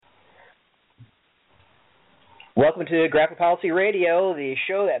Welcome to Graphic Policy Radio, the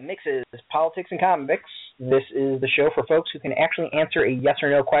show that mixes politics and comics. This is the show for folks who can actually answer a yes or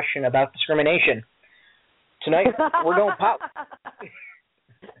no question about discrimination. Tonight, we're going pop.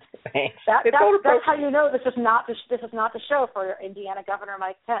 Thanks. That's how you know this is not the show for Indiana Governor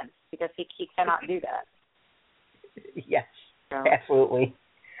Mike Pence, because he cannot do that. Yes, absolutely.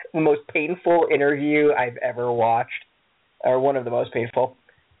 The most painful interview I've ever watched, or one of the most painful.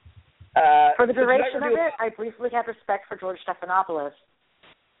 For the duration of it, I briefly had respect for George Stephanopoulos.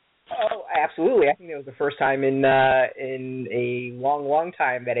 Oh, absolutely. I think it was the first time in a long, long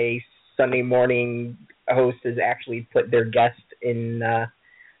time that a Sunday morning host has actually put their guest in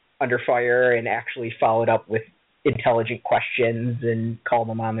under fire and actually followed up with intelligent questions and called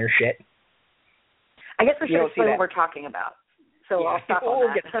them on their shit. I guess we should explain what we're talking about. So yeah, I'll stop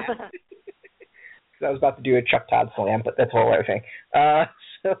on that. I was about to do a Chuck Todd slam, but that's a whole other thing.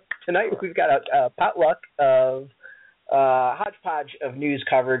 So tonight we've got a potluck of hodgepodge of news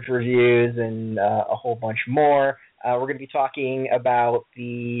coverage, reviews, and a whole bunch more. We're going to be talking about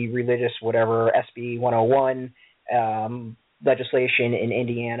the religious whatever SB 101 legislation in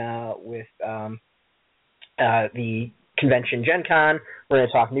Indiana with the convention Gen Con. We're going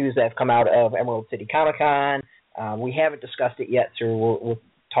to talk news that have come out of Emerald City Comicon. We haven't discussed it yet, so we'll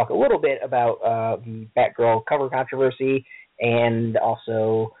talk a little bit about the Batgirl cover controversy and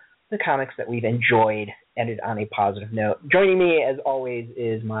also the comics that we've enjoyed, ended on a positive note. Joining me, as always,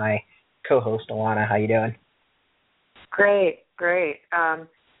 is my co-host, Alana. How you doing? Great.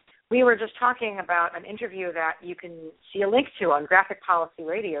 We were just talking about an interview that you can see a link to on Graphic Policy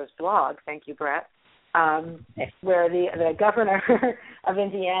Radio's blog, thank you, Brett, where the governor of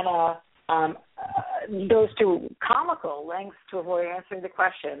Indiana goes to comical lengths to avoid answering the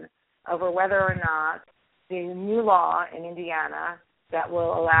question over whether or not the new law in Indiana that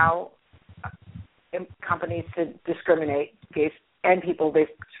will allow companies to discriminate and people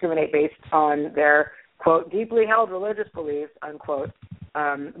discriminate based on their, quote, deeply held religious beliefs, unquote,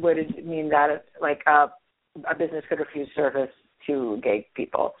 would it mean that a business could refuse service to gay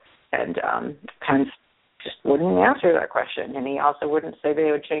people. And Pence just wouldn't answer that question. And he also wouldn't say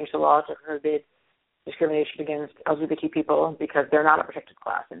they would change the law to forbid discrimination against LGBT people because they're not a protected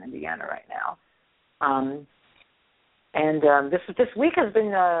class in Indiana right now. This week has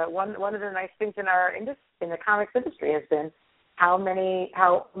been one of the nice things in the comics industry has been how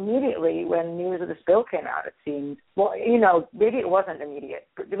immediately when news of this bill came out, it seemed, maybe it wasn't immediate,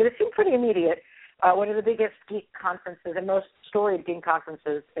 but it seemed pretty immediate. One of the biggest geek conferences and most storied geek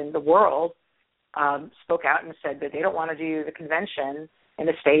conferences in the world spoke out and said that they don't want to do the convention in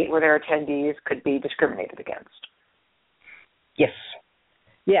a state where their attendees could be discriminated against. Yes.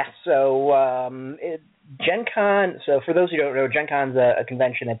 Yeah, so Gen Con, so for those who don't know, Gen Con's a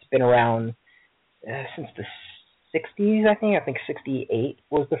convention that's been around since the 60s, I think 68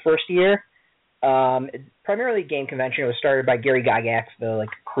 was the first year. It's primarily a game convention. It was started by Gary Gygax, the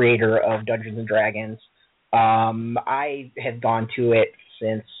creator of Dungeons and Dragons. I have gone to it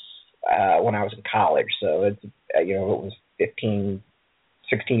since when I was in college, so it's it was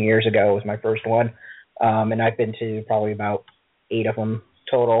 16 years ago was my first one, and I've been to probably about 8 of them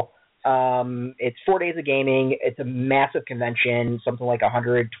total. It's 4 days of gaming. It's a massive convention, something like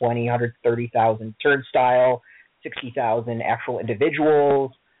 130,000 turnstile, 60,000 actual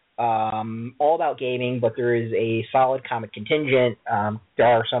individuals, all about gaming, but there is a solid comic contingent. There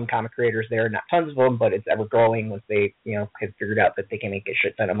are some comic creators there, not tons of them, but it's ever growing once they, have figured out that they can make a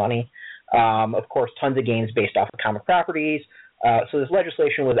shit ton of money. Of course, tons of games based off of comic properties. So this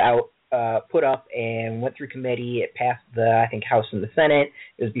legislation was put up and went through committee. It passed the, House and the Senate.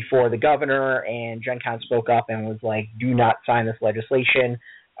 It was before the governor, and Gen Con spoke up and was like, do not sign this legislation.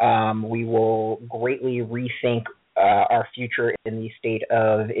 We will greatly rethink our future in the state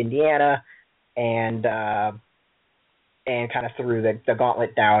of Indiana, and kind of threw the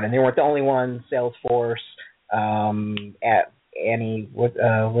gauntlet down. And they weren't the only ones. Salesforce, at Annie, what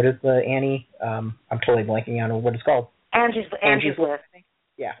is the Annie? I'm totally blanking on what it's called. Angie's List.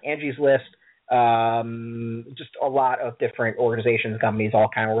 Yeah, Angie's List. Just a lot of different organizations, companies, all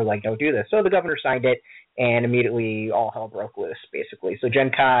kind of were like, don't do this. So the governor signed it, and immediately all hell broke loose, basically. So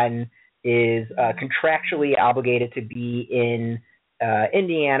Gen Con is contractually obligated to be in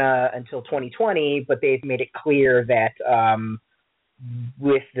Indiana until 2020, but they've made it clear that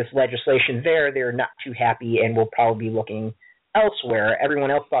with this legislation they're not too happy and will probably be looking elsewhere. Everyone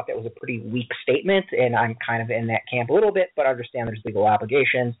else thought that was a pretty weak statement, and I'm kind of in that camp a little bit, but I understand there's legal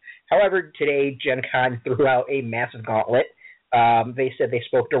obligations. However, today Gen Con threw out a massive gauntlet. They said they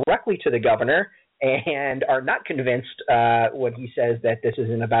spoke directly to the governor and are not convinced when he says that this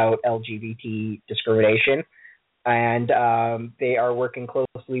isn't about LGBT discrimination. And they are working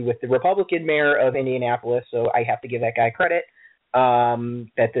closely with the Republican mayor of Indianapolis, so I have to give that guy credit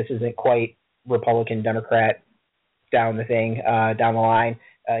that this isn't quite Republican Democrat down the line,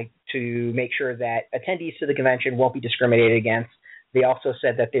 to make sure that attendees to the convention won't be discriminated against. They also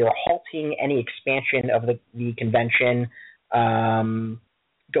said that they are halting any expansion of the convention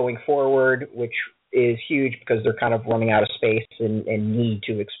going forward, which is huge because they're kind of running out of space and need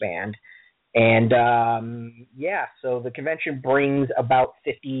to expand. And so the convention brings about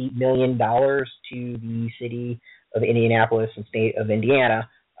 $50 million to the city of Indianapolis and state of Indiana,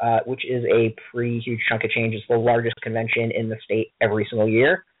 which is a pretty huge chunk of change. It's the largest convention in the state every single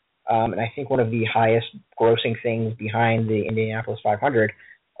year, and I think one of the highest grossing things behind the Indianapolis 500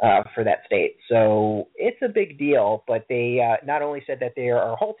 for that state. So it's a big deal, but they not only said that they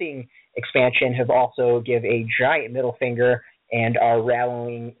are halting expansion, have also give a giant middle finger and are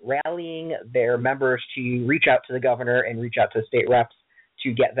rallying their members to reach out to the governor and reach out to the state reps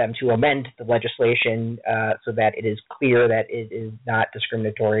to get them to amend the legislation so that it is clear that it is not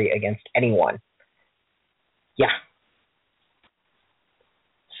discriminatory against anyone. Yeah.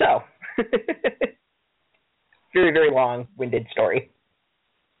 So, very, very long-winded story.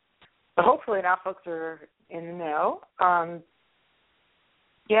 But hopefully now folks are in the know. I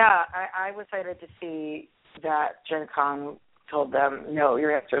was excited to see that Gen Con told them, no,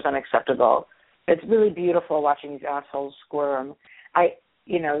 your answer is unacceptable. It's really beautiful watching these assholes squirm.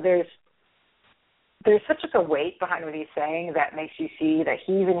 There's such a weight behind what he's saying that makes you see that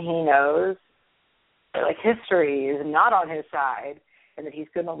even he knows that, like, history is not on his side, and that he's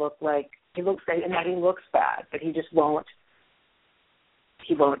going to look like he looks bad, but he just won't.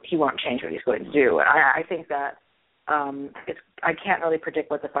 He won't change what he's going to do. And I think that I can't really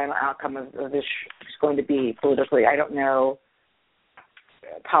predict what the final outcome of this is going to be politically. I don't know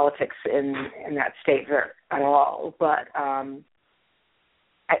politics in that state at all, but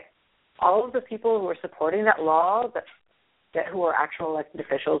all of the people who are supporting that law, that who are actual elected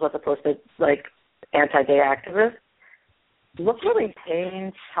officials as opposed to like anti-gay activists, look really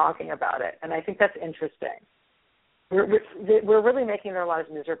pained talking about it, and I think that's interesting. We're really making their lives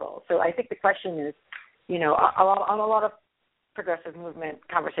miserable. So I think the question is, on a lot of progressive movement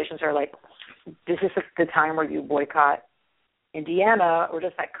conversations are like, is this the time where you boycott Indiana, or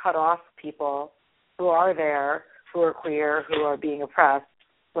does that cut off people who are there, who are queer, who are being oppressed,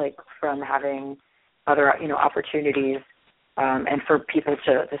 like from having other opportunities, and for people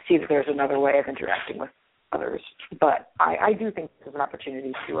to see that there's another way of interacting with others. But I do think there's an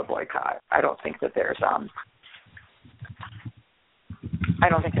opportunity to do a boycott. I don't think that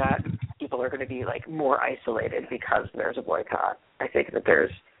people are going to be like more isolated because there's a boycott. I think that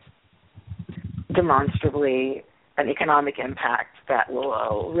there's demonstrably an economic impact that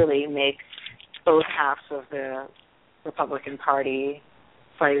will really make both halves of the Republican Party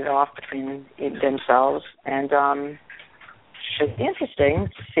fight it off between themselves, and it's interesting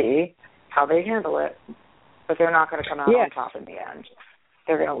to see how they handle it. But they're not going to come out on top in the end.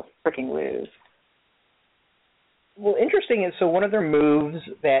 They're going to freaking lose. Well, interesting is, so one of their moves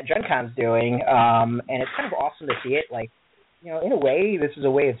that Gen Con's doing, and it's kind of awesome to see it, like, in a way, this is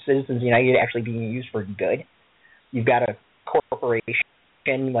a way of Citizens United actually being used for good. You've got a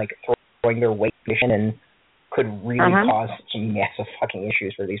corporation, like, throwing their weight and could really cause some massive fucking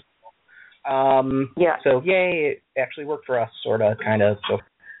issues for these people. So, yay, it actually worked for us, sort of, kind of. So,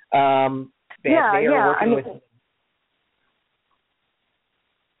 they are working with...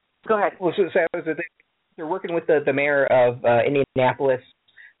 Go ahead. Well, so they're working with the mayor of Indianapolis,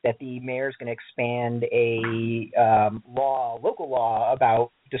 that the mayor's going to expand a local law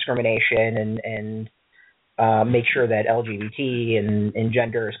about discrimination and make sure that LGBT and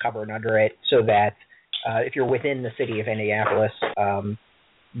gender is covered under it, so that if you're within the city of Indianapolis,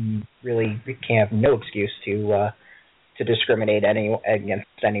 you really can have no excuse to discriminate against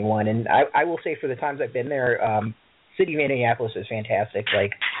anyone. And I will say, for the times I've been there, city of Indianapolis is fantastic.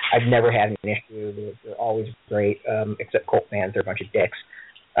 Like, I've never had an issue. They're always great, except Colt fans. They're a bunch of dicks.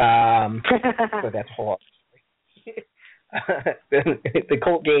 But that's a whole other story. The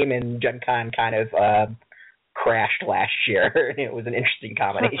Colt game and Gen Con kind of crashed last year. It was an interesting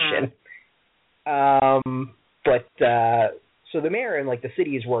combination. So the mayor and, like, the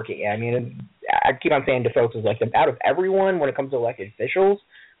city is working. I mean, I keep on saying to folks, is like, out of everyone, when it comes to elected officials,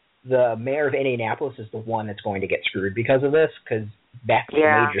 the mayor of Indianapolis is the one that's going to get screwed because of this, because that's the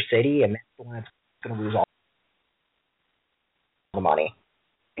major city, and that's the one that's going to lose all the money.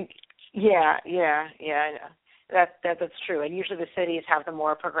 Yeah, I know. That's true. And usually the cities have the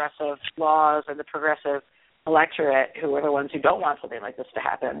more progressive laws and the progressive electorate who are the ones who don't want something like this to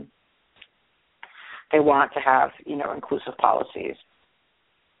happen. they want to have, inclusive policies.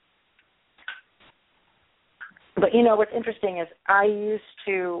 But what's interesting is I used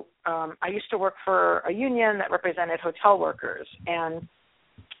to work for a union that represented hotel workers, and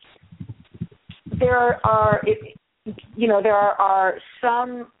there are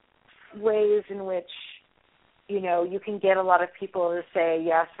some ways in which you can get a lot of people to say,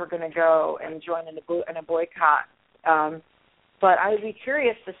 yes, we're going to go and join in a boycott. But I'd be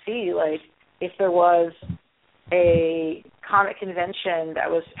curious to see, if there was a comic convention that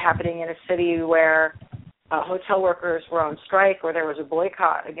was happening in a city where hotel workers were on strike, or there was a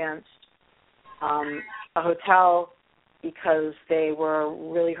boycott against a hotel because they were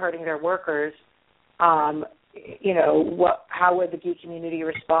really hurting their workers. How would the geek community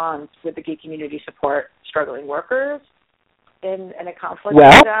respond? Would the geek community support struggling workers in a conflict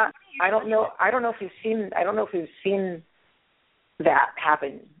like that? I don't know if you've seen that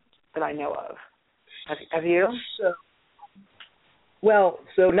happen that I know of. Have you?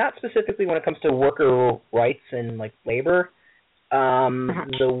 So not specifically when it comes to worker rights and labor.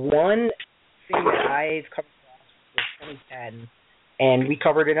 The one thing that I've covered was 2010, and we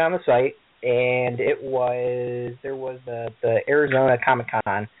covered it on the site. And there was the Arizona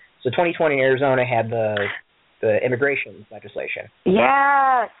Comicon. So 2020 Arizona had the immigration legislation.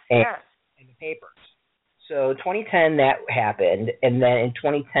 Yes. In the papers. So 2010 that happened, and then in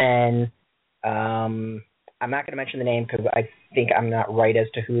 2010, I'm not going to mention the name because I think I'm not right as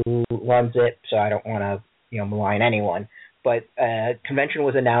to who runs it, so I don't want to malign anyone. But a convention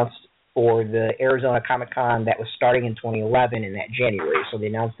was announced for the Arizona Comic-Con that was starting in 2011 in that January, so they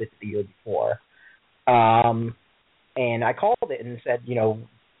announced it the year before. And I called it and said,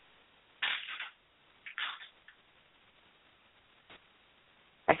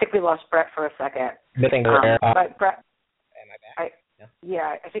 I think we lost Brett for a second. But Brett, am I back?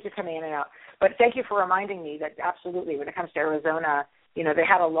 Yeah, I think you're coming in and out. But thank you for reminding me that absolutely, when it comes to Arizona, they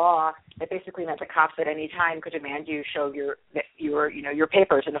had a law that basically meant the cops at any time could demand you show your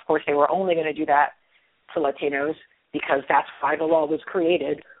papers, and of course they were only going to do that to Latinos because that's why the law was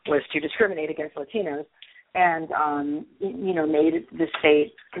created, was to discriminate against Latinos, and made the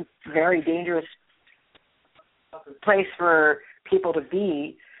state a very dangerous place for people to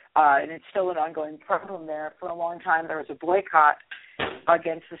be, and it's still an ongoing problem there. For a long time, there was a boycott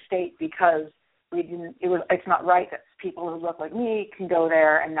against the state because it's not right that people who look like me can go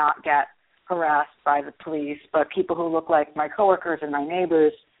there and not get harassed by the police, but people who look like my coworkers and my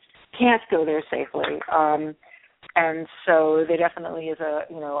neighbors can't go there safely. And so there definitely is a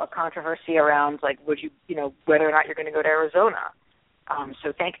controversy around whether or not you're going to go to Arizona.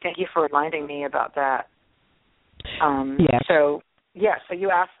 So thank you for reminding me about that. So you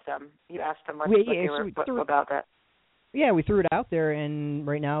asked them. What about that. Yeah, we threw it out there, and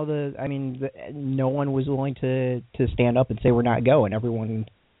right now no one was willing to stand up and say we're not going. Everyone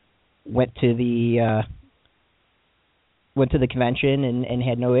went to the convention and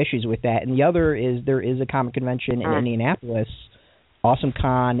had no issues with that. And the other is there is a comic convention in Indianapolis. Awesome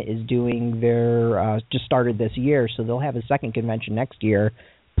Con is doing their just started this year, so they'll have a second convention next year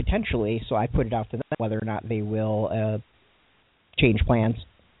potentially. So I put it out to them whether or not they will change plans.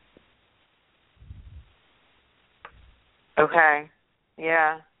 Okay.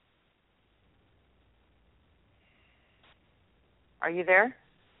 Yeah. Are you there?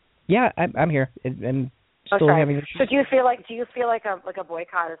 Yeah, I'm here. I'm still having. So do you feel like a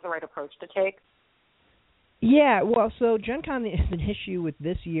boycott is the right approach to take? Yeah. Well, so Gen Con is an issue with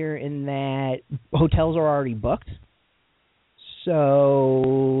this year in that hotels are already booked,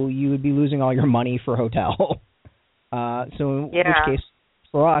 so you would be losing all your money for hotel. So in which case,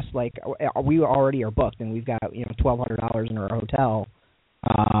 for us, we already are booked, and we've got $1,200 in our hotel,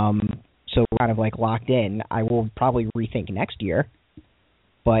 so we're kind of locked in. I will probably rethink next year,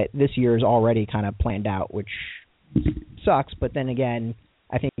 but this year is already kind of planned out, which sucks. But then again,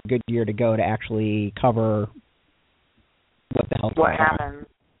 I think a good year to go to actually cover what the hell's going on. What happened?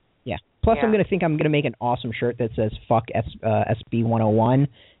 Yeah. Plus, I'm gonna make an awesome shirt that says "Fuck SB 101"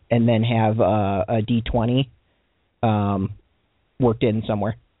 and then have a D20. Worked in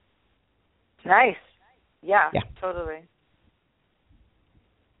somewhere. Nice. Yeah. Totally.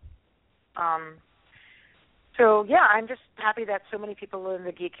 So I'm just happy that so many people in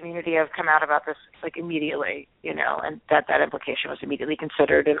the geek community have come out about this immediately, and that implication was immediately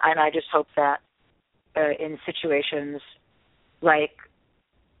considered, and I just hope that in situations like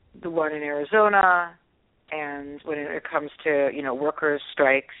the one in Arizona, and when it comes to workers'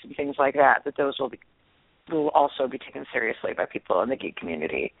 strikes and things like that those will also be taken seriously by people in the geek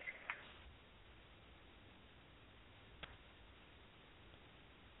community.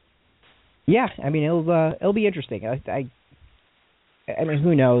 Yeah, I mean it'll be interesting. I mean,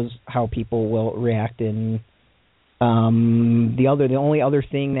 who knows how people will react. And the only other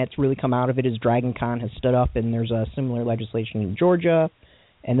thing that's really come out of it is Dragon Con has stood up, and there's a similar legislation in Georgia,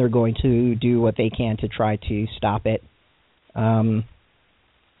 and they're going to do what they can to try to stop it.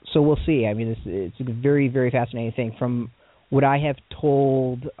 So we'll see. I mean, it's a very, very fascinating thing. From what I have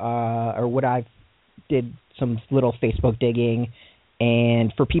told, or what I've did some little Facebook digging,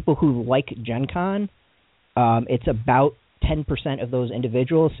 and for people who like Gen Con, it's about 10% of those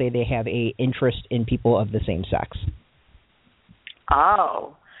individuals say they have a interest in people of the same sex.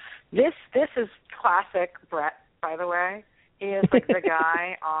 Oh, this is classic Brett, by the way. He is like the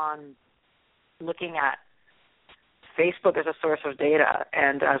guy on looking at Facebook as a source of data,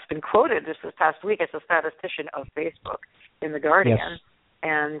 and has been quoted just this past week as a statistician of Facebook in The Guardian. Yes.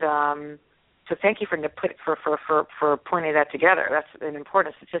 And so thank you for pointing that together. That's an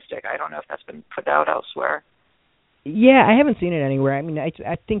important statistic. I don't know if that's been put out elsewhere. Yeah, I haven't seen it anywhere. I mean, I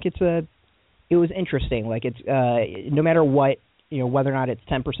think it was interesting. Like, it's no matter what, whether or not it's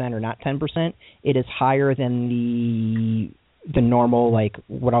 10% or not 10%, it is higher than the normal, like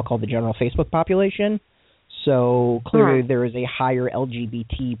what I'll call the general Facebook population. So clearly there is a higher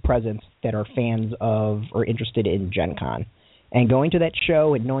LGBT presence that are fans of or interested in Gen Con. And going to that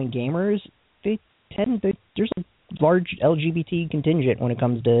show and knowing gamers, there's a large LGBT contingent when it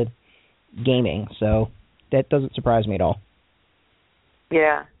comes to gaming. So that doesn't surprise me at all.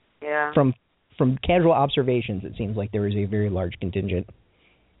 Yeah. From casual observations, it seems like there is a very large contingent.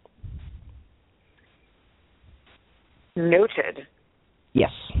 Noted.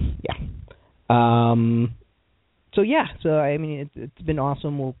 Yes. Yeah. So I mean, it's been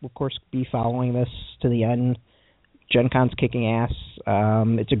awesome. We'll of course be following this to the end. Gen Con's kicking ass.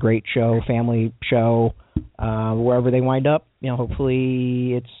 It's a great show, family show. Wherever they wind up,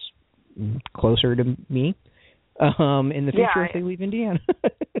 hopefully it's closer to me in the future if they leave Indiana.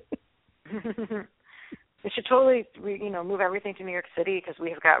 We should totally, move everything to New York City, because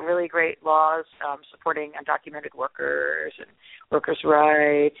we have got really great laws supporting undocumented workers and workers'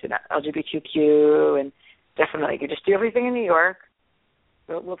 rights and LGBTQ, and definitely you just do everything in New York.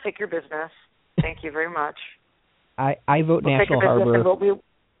 We'll take your business. Thank you very much. I vote National Harbor. You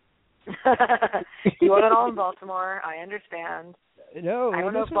want it all in Baltimore. I understand. No, I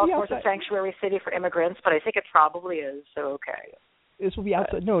don't know if Baltimore's a sanctuary city for immigrants, but I think it probably is, so okay. This will be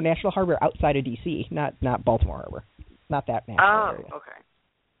outside. No, National Harbor outside of D.C., not Baltimore Harbor. Not that national area. Oh, okay.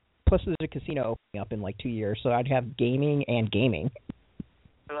 Plus, there's a casino opening up in like 2 years, so I'd have gaming and gaming.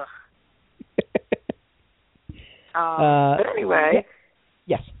 Ugh. But anyway.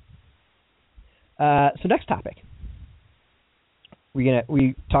 Yes. So next topic.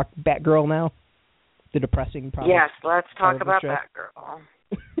 We talk Batgirl now? The depressing problem? Yes, let's talk about Batgirl.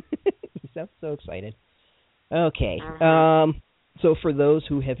 You sound so excited. Okay. Mm-hmm. So for those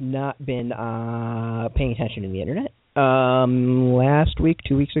who have not been paying attention to the internet, last week,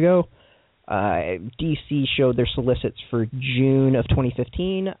 2 weeks ago, DC showed their solicits for June of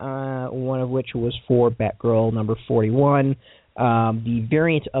 2015, one of which was for Batgirl number 41. The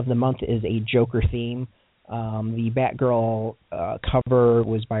variant of the month is a Joker theme. The Batgirl cover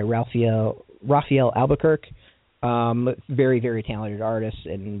was by Raphael Albuquerque, very, very talented artist,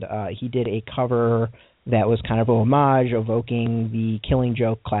 and he did a cover that was kind of a homage, evoking the Killing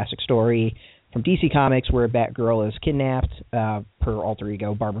Joke classic story from DC Comics, where Batgirl is kidnapped, her alter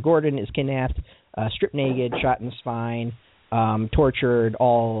ego Barbara Gordon is kidnapped, stripped naked, shot in the spine, tortured,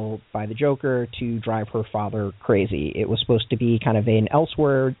 all by the Joker to drive her father crazy. It was supposed to be kind of an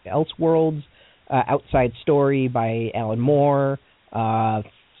Elseworlds outside story by Alan Moore.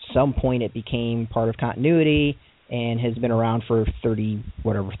 Some point it became part of continuity and has been around for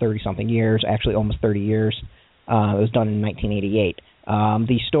 30-something years, actually almost 30 years. It was done in 1988.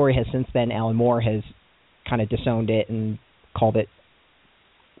 The story has since then, Alan Moore has kind of disowned it and called it,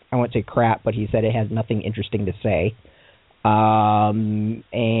 I won't say crap, but he said it has nothing interesting to say. And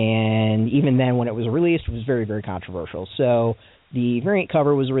even then, when it was released, it was very, very controversial. So the variant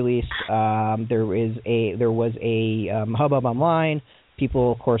cover was released. There was a hubbub online.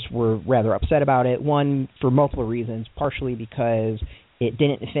 People, of course, were rather upset about it. One, for multiple reasons, partially because it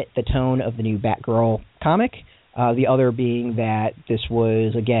didn't fit the tone of the new Batgirl comic. The other being that this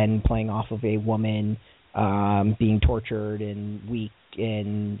was, again, playing off of a woman being tortured and weak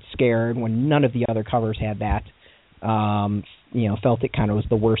and scared, when none of the other covers had that. Felt it kind of was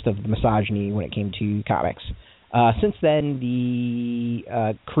the worst of the misogyny when it came to comics. Since then, the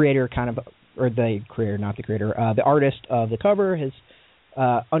artist of the cover has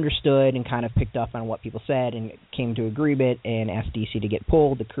understood and kind of picked up on what people said and came to agreement and asked DC to get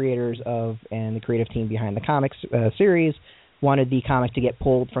pulled. The creators of and the creative team behind the comics series wanted the comic to get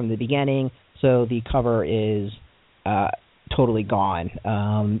pulled from the beginning, so the cover is totally gone.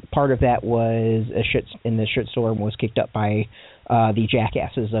 Part of that was the shitstorm was kicked up by the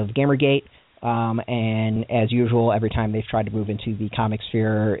jackasses of Gamergate, and as usual, every time they've tried to move into the comic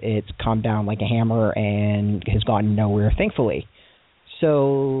sphere, it's come down like a hammer and has gone nowhere, thankfully.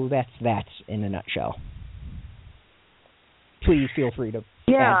 So that's in a nutshell. Please feel free to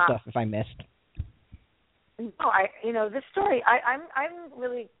add stuff if I missed. No, this story, I'm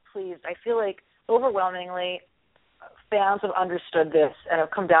really pleased. I feel like overwhelmingly fans have understood this and have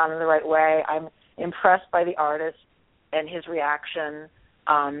come down in the right way. I'm impressed by the artist and his reaction.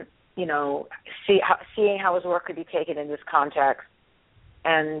 Seeing how his work could be taken in this context,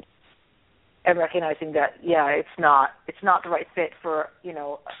 and recognizing that it's not the right fit for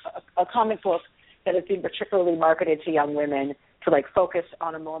a comic book that has been particularly marketed to young women to focus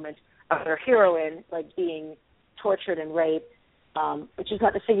on a moment of their heroine being tortured and raped, which is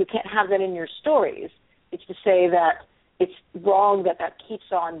not to say you can't have that in your stories. It's to say that it's wrong that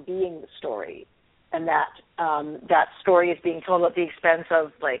keeps on being the story, and that that story is being told at the expense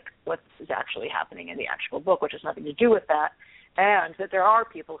of what is actually happening in the actual book, which has nothing to do with that, and that there are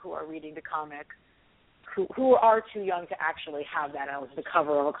people who are reading the comic who are too young to actually have that as the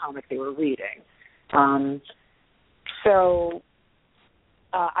cover of a comic they were reading. So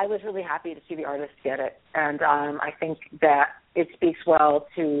I was really happy to see the artist get it, and I think that it speaks well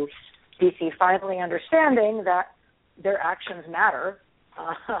to DC finally understanding that their actions matter,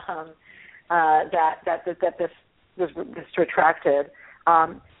 that this retracted.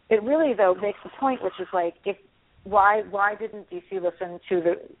 It really, though, makes the point, which is why didn't DC listen to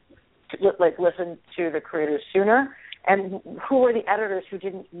the creators sooner, and who were the editors who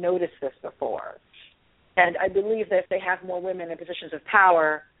didn't notice this before? And I believe that if they have more women in positions of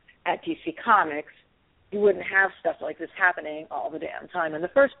power at DC Comics, you wouldn't have stuff like this happening all the damn time in the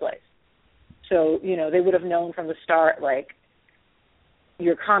first place. So, they would have known from the start,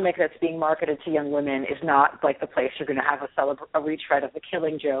 your comic that's being marketed to young women is not the place you're going to have a retread of the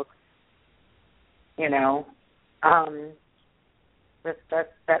Killing Joke.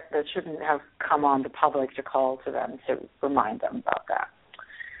 That shouldn't have come on the public to call to them to remind them about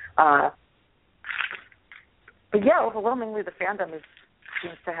that. But yeah, overwhelmingly the fandom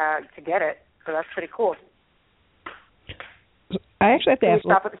seems to get it, so that's pretty cool. I actually have to ask. Can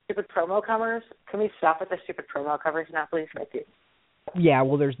we stop with the stupid promo covers? Can we stop with the stupid promo covers now, please? Thank you. Yeah,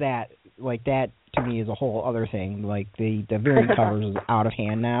 well, there's that. That to me is a whole other thing. The variant covers is out of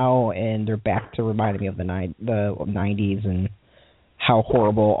hand now, and they're back to reminding me of the 90s and how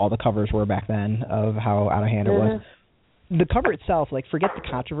horrible all the covers were back then, of how out of hand it was. The cover itself, forget the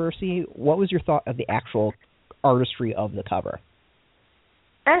controversy. What was your thought of the actual artistry of the cover?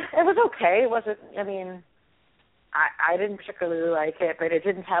 It was okay. It wasn't. I didn't particularly like it, but it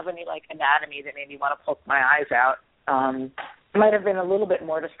didn't have any anatomy that made me want to poke my eyes out. I might have been a little bit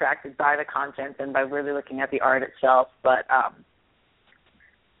more distracted by the content than by really looking at the art itself, but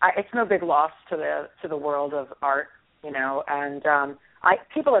it's no big loss to the world of art, and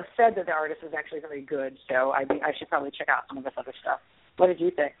people have said that the artist is actually very good, so I should probably check out some of this other stuff. What did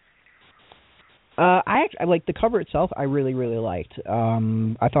you think? I like the cover itself. I really, really liked.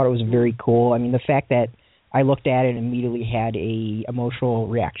 I thought it was very cool. The fact that I looked at it and immediately had a emotional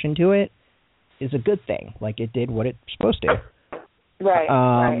reaction to it is a good thing. It did what it's supposed to. Right.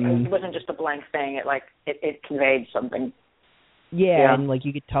 Right. It wasn't just a blank thing. It conveyed something. Yeah, and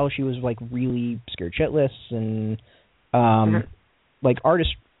you could tell she was really scared shitless, and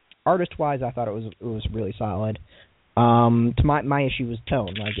artist wise, I thought it was really solid. To my issue was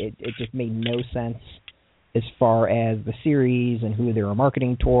tone. It just made no sense as far as the series and who they were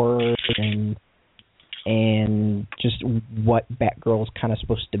marketing towards, and just what Batgirl is kind of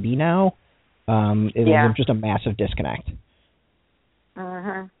supposed to be now. It was just a massive disconnect.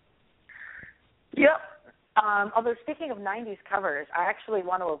 Yep. Although speaking of 90s covers, I actually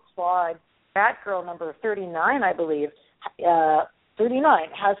want to applaud Batgirl number 39, I believe. 39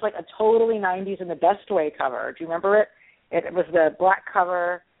 has a totally 90s in the best way cover. Do you remember it? It was the black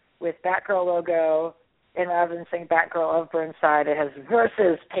cover with Batgirl logo, and rather than saying Batgirl of Burnside, it has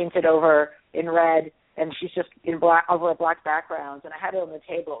verses painted over in red, and she's just in black over a black background. And I had it on the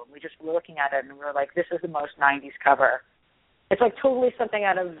table, and we just were looking at it, and we were like, this is the most 90s cover. It's totally something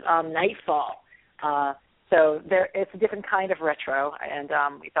out of Nightfall. So it's a different kind of retro, and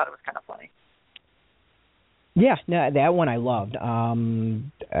we thought it was kind of funny. Yeah, no, that one I loved.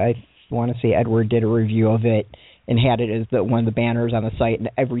 I want to say Edward did a review of it, and had it as one of the banners on the site. And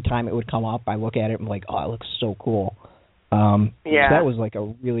every time it would come up, I look at it and I'm like, oh, it looks so cool. So that was like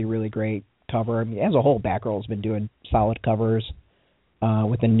a really, really great cover. I mean, as a whole, Batgirl's been doing solid covers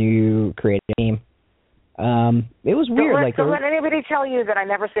with a new creative team. It was weird. So let anybody tell you that I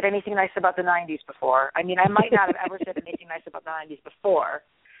never said anything nice about the 90s before. I mean, I might not have ever said anything nice about the 90s before,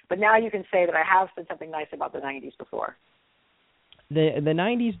 but now you can say that I have said something nice about the 90s before. The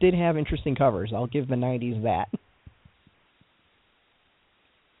 90s did have interesting covers. I'll give the 90s that.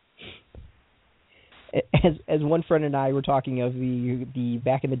 As one friend and I were talking of the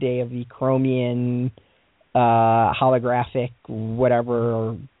back in the day of the Chromium holographic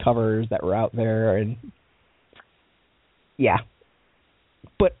whatever covers that were out there, and yeah,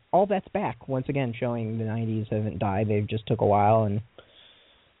 but all that's back once again, showing the 90s haven't died. They've just took a while and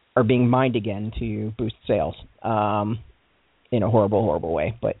are being mined again to boost sales in a horrible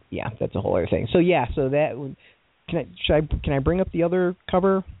way. But yeah, that's a whole other thing. So yeah, so that can I bring up the other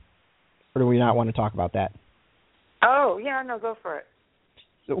cover, or do we not want to talk about that? Oh yeah, no, go for it.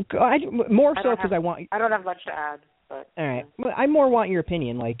 So I don't have much to add. But all right, well, I more want your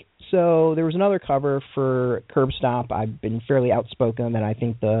opinion. Like, so there was another cover for Curb Stomp. I've been fairly outspoken that I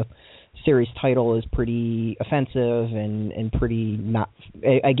think the series title is pretty offensive and pretty not,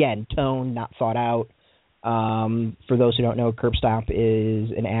 again, tone, not thought out. For those who don't know, Curb Stomp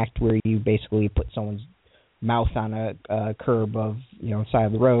is an act where you basically put someone's mouth on a curb of, side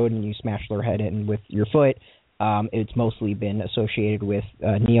of the road, and you smash their head in with your foot. It's mostly been associated with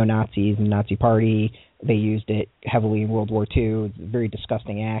neo-Nazis and Nazi Party. They used it heavily in World War II. It's a very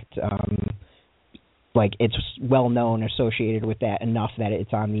disgusting act. It's well known, associated with that enough that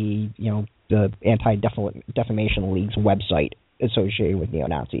it's on the Anti-Defamation League's website associated with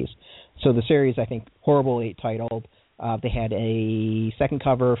neo-Nazis. So the series, I think, horribly titled. They had a second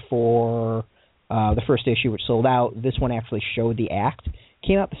cover for the first issue, which sold out. This one actually showed the act.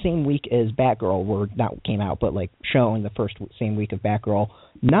 Came out the same week as Batgirl, or not came out, but shown the same week of Batgirl.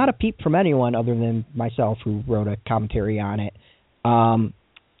 Not a peep from anyone other than myself, who wrote a commentary on it.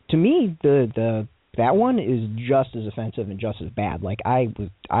 To me, that one is just as offensive and just as bad.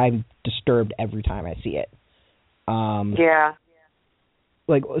 I'm disturbed every time I see it. Yeah.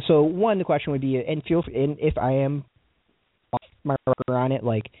 So one, the question would be, and if I am off my rocker on it,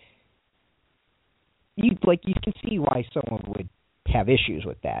 you can see why someone would have issues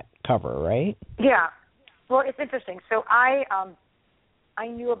with that cover, right? Yeah. Well, it's interesting. So I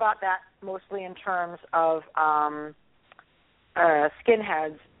knew about that mostly in terms of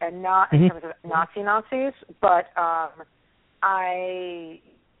skinheads and not in terms of Nazis, but I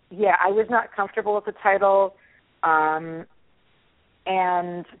was not comfortable with the title, and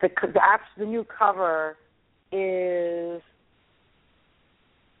the new cover is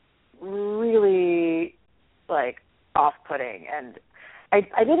really off-putting, and I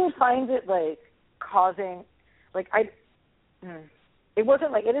didn't find it causing it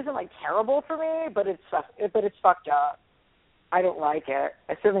wasn't it isn't terrible for me, but it's fucked up. I don't like it.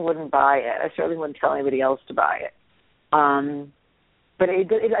 I certainly wouldn't buy it. I certainly wouldn't tell anybody else to buy it. But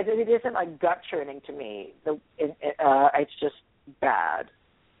it isn't gut churning to me. It's just bad.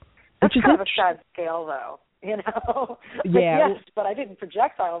 That's kind of a sad scale, though. Yeah. Yes, but I didn't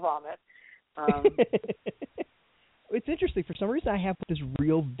projectile vomit. It's interesting. For some reason, I have this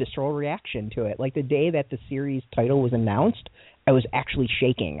real visceral reaction to it. The day that the series title was announced, I was actually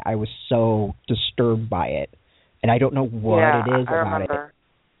shaking. I was so disturbed by it, and I don't know what it is about it.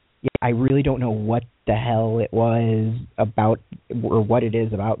 Yeah, I really don't know what the hell it was about, or what it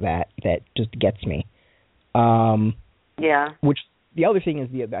is about that just gets me. Yeah. Which the other thing is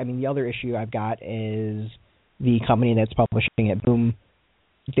the other issue I've got is the company that's publishing it, Boom.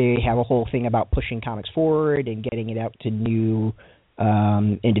 They have a whole thing about pushing comics forward and getting it out to new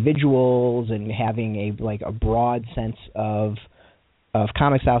individuals and having a broad sense of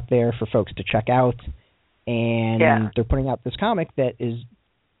comics out there for folks to check out. And they're putting out this comic that is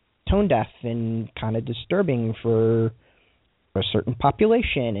tone deaf and kind of disturbing for a certain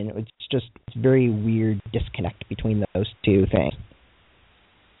population, and it's very weird disconnect between those two things.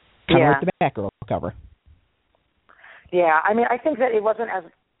 Kind of like the Batgirl cover. Yeah, I think that it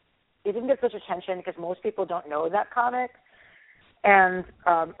didn't get such attention because most people don't know that comic. And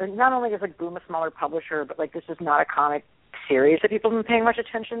not only is Boom a smaller publisher, but this is not a comic series that people have been paying much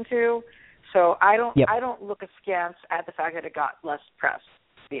attention to. So I don't look askance at the fact that it got less press,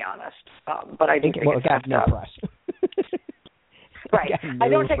 to be honest. But I do think it got no press. Right.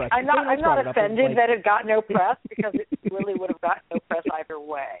 I'm not offended that it got no press, because it really would have gotten no press either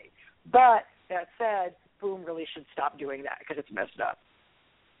way. But that said, Boom really should stop doing that because it's messed up.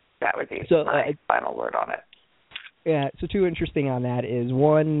 That would be my final word on it. Yeah, so two interesting on that is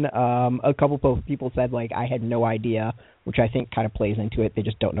one, a couple of people said like I had no idea, which I think kind of plays into it. They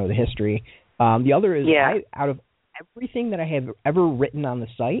just don't know the history. The other is out of everything that I have ever written on the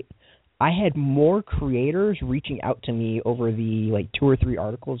site, I had more creators reaching out to me over the like 2 or 3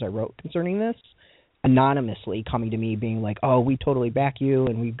 articles I wrote concerning this, anonymously coming to me being like, "Oh, we totally back you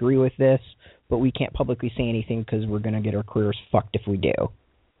and we agree with this, but we can't publicly say anything because we're going to get our careers fucked if we do."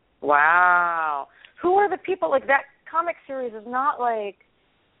 Wow. Who are the people, like that comic series is not like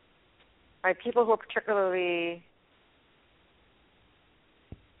by people who are particularly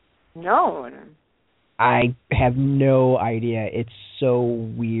known. I have no idea. It's so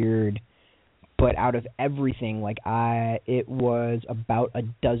weird. But out of everything, like it was about a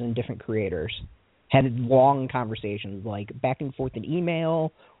dozen different creators. Had long conversations, like back and forth in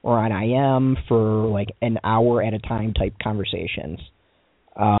email or on IM for like an hour at a time type conversations.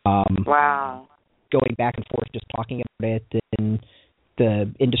 Wow. Going back and forth, just talking about it and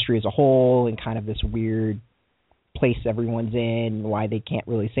the industry as a whole and kind of this weird place everyone's in, why they can't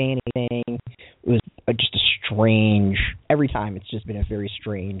really say anything. It was just a strange, every time it's just been a very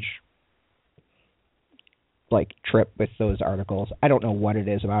strange like trip with those articles. I don't know what it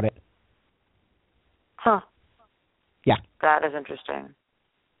is about it. Huh. Yeah. That is interesting.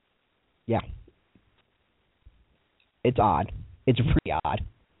 Yeah. It's odd. It's pretty odd.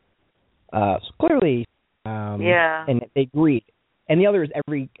 So clearly, and they agreed. And the other is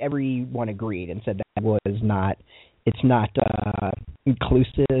everyone agreed and said that it's not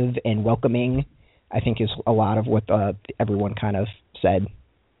inclusive and welcoming, I think is a lot of what everyone kind of said.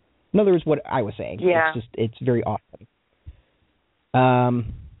 In other words, what I was saying. Yeah. It's very awesome.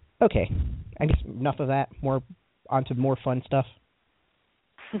 Okay. I guess enough of that. On to more fun stuff.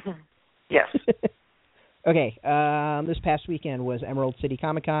 Yes. Okay. This past weekend was City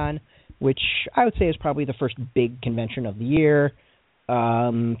Comicon, which I would say is probably the first big convention of the year.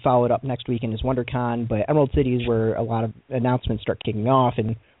 Followed up next weekend is WonderCon, but Emerald City is where a lot of announcements start kicking off,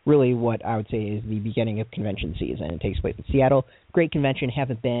 and really what I would say is the beginning of convention season. It takes place in Seattle. Great convention.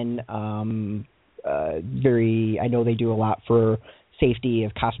 Haven't been I know they do a lot for safety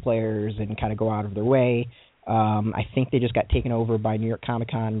of cosplayers and kind of go out of their way. I think they just got taken over by New York Comic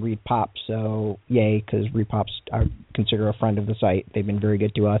Con, Reed Pop, so yay, because Reed Pop's I consider a friend of the site. They've been very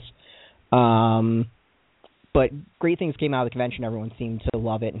good to us. But great things came out of the convention. Everyone seemed to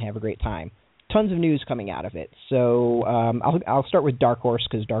love it and have a great time. Tons of news coming out of it. So I'll start with Dark Horse,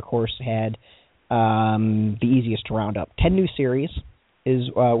 because Dark Horse had the easiest to round up. 10 new series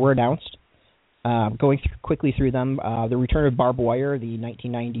were announced. Going quickly through them, the return of Barb Wire, the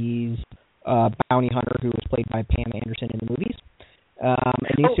 1990s bounty hunter who was played by Pam Anderson in the movies. A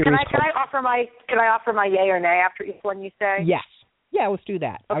new series can I offer my yay or nay after each one you say? Yes. Yeah, let's do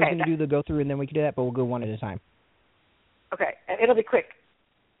that. Okay, I was going to do the go through and then we could do that, but we'll go one at a time. Okay, it'll be quick.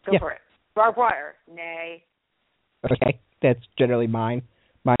 Go for it. Barbed Wire, nay. Okay, that's generally mine.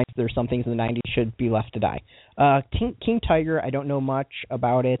 There's some things in the 90s should be left to die. King Tiger, I don't know much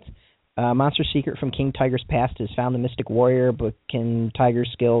about it. Monster Secret from King Tiger's past has found the Mystic Warrior, but can Tiger's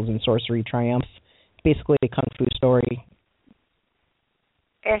skills and sorcery triumph? Basically a kung fu story.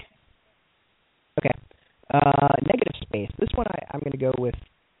 Okay. Negative Space. This one I'm going to go with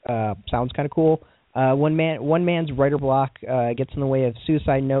sounds kind of cool. One man's writer block gets in the way of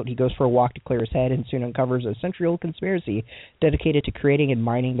Suicide Note. He goes for a walk to clear his head and soon uncovers a century-old conspiracy dedicated to creating and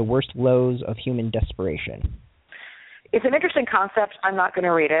mining the worst lows of human desperation. It's an interesting concept. I'm not going to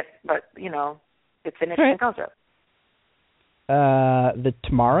read it, but, it's an interesting concept. The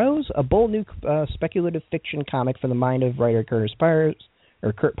Tomorrows, a bold new speculative fiction comic from the mind of writer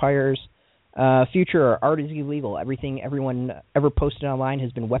Kurt Pyers. Future, art is illegal. Everything everyone ever posted online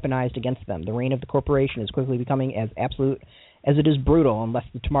has been weaponized against them. The reign of the corporation is quickly becoming as absolute as it is brutal unless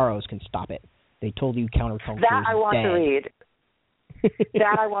the Tomorrows can stop it. They told you counterculture That I want dead. to read.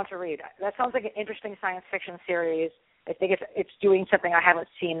 That I want to read. That sounds like an interesting science fiction series. I think it's doing something I haven't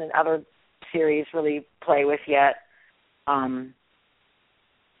seen in other series really play with yet. I'm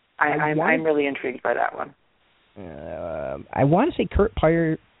really intrigued by that one. I want to say Kurt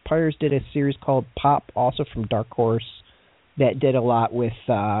Pyers did a series called Pop, also from Dark Horse, that did a lot with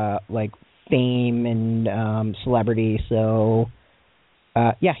like fame and celebrity. So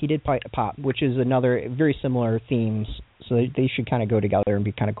he did Pop, which is another very similar themes. So they should kind of go together and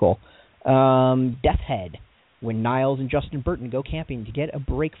be kind of cool. Death Head. When Niles and Justin Burton go camping to get a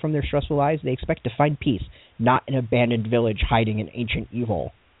break from their stressful lives, they expect to find peace, not an abandoned village hiding in ancient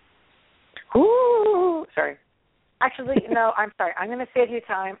evil. Ooh, sorry. Actually, no, I'm sorry. I'm going to save you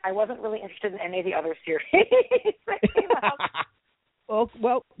time. I wasn't really interested in any of the other series that came out.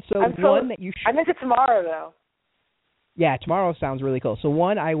 Well, so I'm into Tomorrow, though. Yeah, tomorrow sounds really cool. So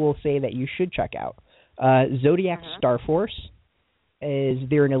one I will say that you should check out. Zodiac Star Force.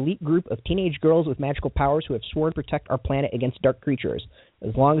 They're an elite group of teenage girls with magical powers who have sworn to protect our planet against dark creatures,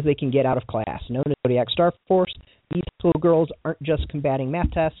 as long as they can get out of class. Known as Zodiac Star Force, these little girls aren't just combating math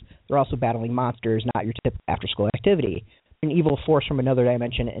tests, they're also battling monsters, not your typical after-school activity. An evil force from another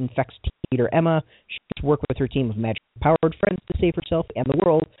dimension infects teenager Emma. She must work with her team of magic-powered friends to save herself and the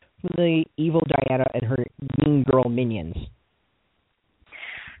world from the evil Diana and her mean girl minions.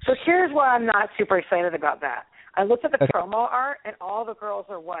 So here's why I'm not super excited about that. I looked at the promo art, and all the girls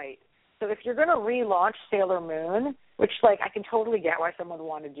are white. So if you're going to relaunch Sailor Moon, which, like, I can totally get why someone would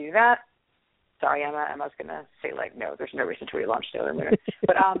want to do that. Sorry, Emma. Emma's going to say, like, no, there's no reason to relaunch Sailor Moon.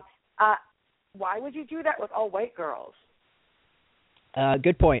 But why would you do that with all white girls?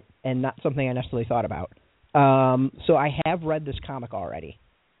 Good point, and not something I necessarily thought about. So I have read this comic already,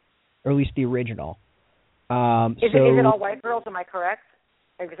 or at least the original. Is it all white girls? Am I correct?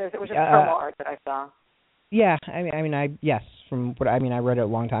 Because it was just promo art that I saw. Yeah, yes. From what I read it a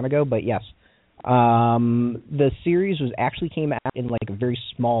long time ago, but yes. The series came out in like a very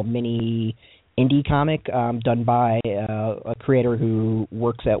small mini indie comic done by a creator who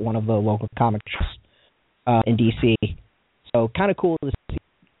works at one of the local comic shops in DC. So kind of cool to see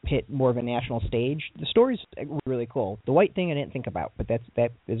hit more of a national stage. The story's really cool. The white thing I didn't think about, but that's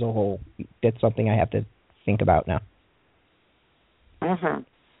something I have to think about now.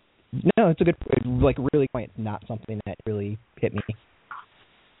 No, it's a good, like, really point. Not something that really hit me.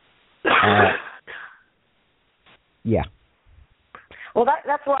 Yeah. Well,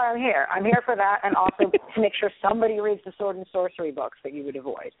 that's why I'm here. I'm here for that, and also to make sure somebody reads the sword and sorcery books that you would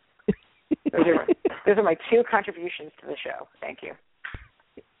avoid. Those are my two contributions to the show. Thank you.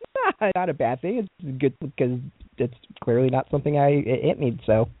 Not a bad thing. It's good because it's clearly not something it hit me.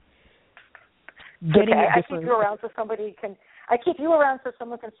 So. I keep you around so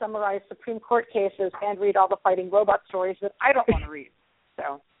someone can summarize Supreme Court cases and read all the fighting robot stories that I don't want to read.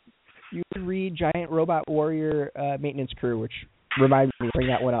 So you should read Giant Robot Warrior Maintenance Crew, which reminds me to bring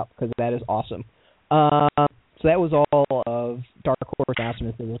that one up because that is awesome. So that was all of Dark Horse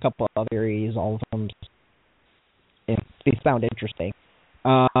announcements. There's a couple of other areas, all of them. They sound interesting.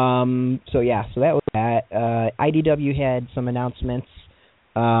 So that was that. IDW had some announcements.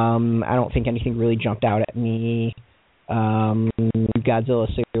 I don't think anything really jumped out at me. Godzilla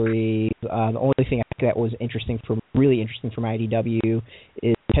series. The only thing I think that was really interesting from IDW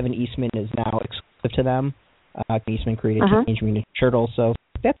is Kevin Eastman is now exclusive to them. Kevin Eastman created Teenage Mutant Ninja Turtles, so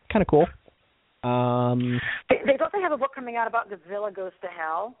that's kind of cool. They don't have a book coming out about Godzilla Goes to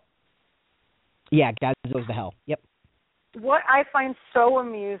Hell? Yeah, Godzilla Goes to Hell. Yep. What I find so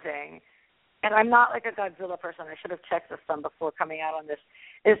amusing, and I'm not like a Godzilla person, I should have checked this some before coming out on this,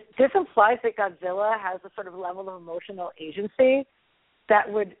 is this implies that Godzilla has a sort of level of emotional agency that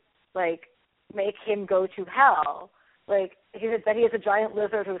would, like, make him go to hell. Like, that he is a giant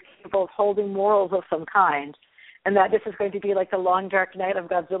lizard who is capable of holding morals of some kind, and that this is going to be like the long dark night of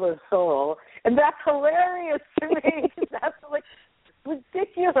Godzilla's soul. And that's hilarious to me. That's, like,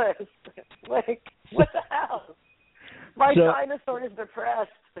 ridiculous. Like, what the hell? My dinosaur is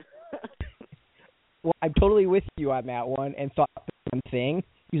depressed. Well, I'm totally with you on that one and thought the same thing.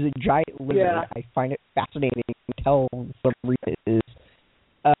 He's a giant lizard. Yeah. I find it fascinating until some reason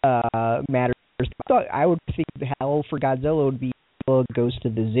matters. I would think the hell for Godzilla would be goes to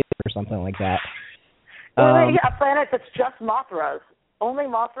the zoo or something like that. Well, a planet that's just Mothras. Only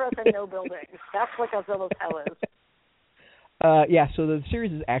Mothras and no buildings. That's what Godzilla's hell is. Yeah, so the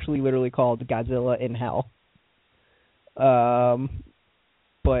series is actually literally called Godzilla in Hell.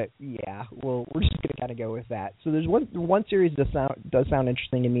 But yeah, well, we're just gonna kind of go with that. So there's one series that does sound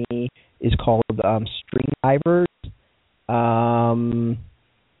interesting to me is called String Divers.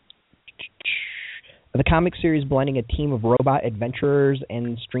 The comic series blending a team of robot adventurers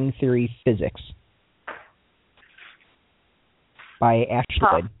and string theory physics by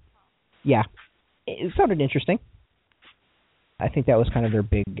Ashley. Yeah, it sounded interesting. I think that was kind of their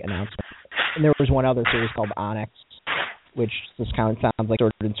big announcement. And there was one other series called Onyx, which just kind of sounds like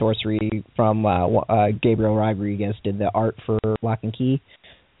Sword and Sorcery from Gabriel Rodriguez did the art for Lock and Key.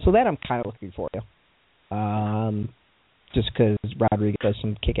 So that I'm kind of looking forward to. Just because Rodriguez does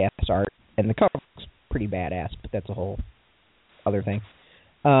some kick-ass art, and the cover looks pretty badass, but that's a whole other thing.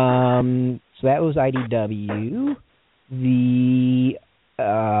 So that was IDW. The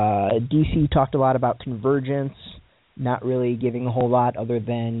DC talked a lot about Convergence, not really giving a whole lot other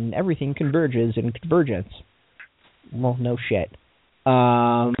than everything converges in Convergence. Well, no shit.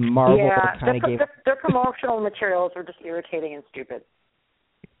 Marvel kind of gave... Their promotional materials are just irritating and stupid.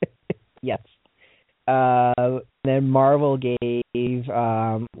 Yes. Then Marvel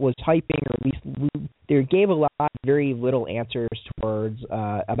was hyping, or at least they gave a lot, very little answers towards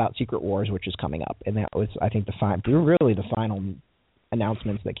about Secret Wars, which is coming up, and that was, I think, the final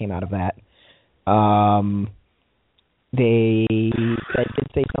announcements that came out of that. They did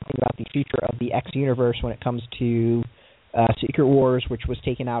say something about the future of the X universe when it comes to Secret Wars, which was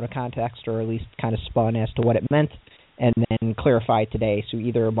taken out of context, or at least kind of spun as to what it meant, and then clarified today. So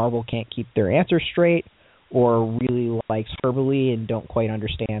either Marvel can't keep their answers straight, or really likes hyperbole and don't quite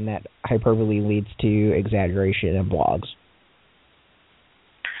understand that hyperbole leads to exaggeration in blogs.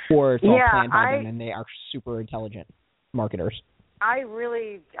 Or it's all planned by them and they are super intelligent marketers. I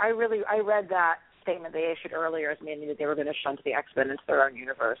read that statement they issued earlier as meaning that they were going to shunt the X-Men into their own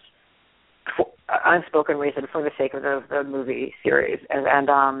universe. Unspoken reason for the sake of the movie series. And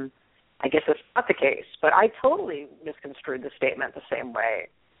I guess that's not the case. But I totally misconstrued the statement the same way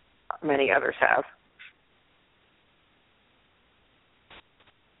many others have.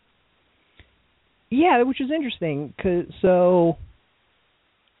 Yeah, which is interesting. When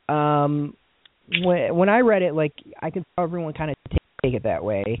I read it, like, I could tell everyone kind of take it that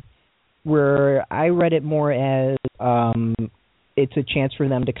way, where I read it more as it's a chance for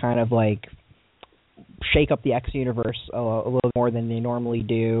them to kind of, like, shake up the X universe a little more than they normally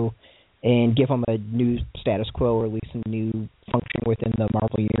do and give them a new status quo, or at least a new function within the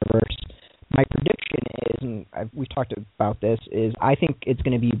Marvel universe. My prediction is, and we've talked about this, is I think it's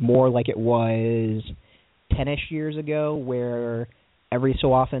going to be more like it was 10-ish years ago, where every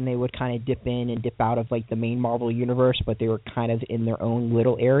so often they would kind of dip in and dip out of, like, the main Marvel universe, but they were kind of in their own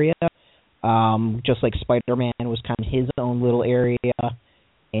little area. Just like Spider-Man was kind of his own little area,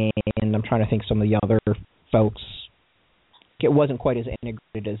 and I'm trying to think some of the other folks. It wasn't quite as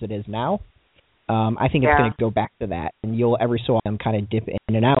integrated as it is now. I think it's going to go back to that, and you'll every so often kind of dip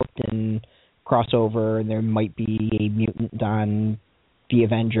in and out and cross over, and there might be a mutant on the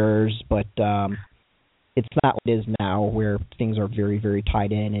Avengers, but it's not what it is now, where things are very, very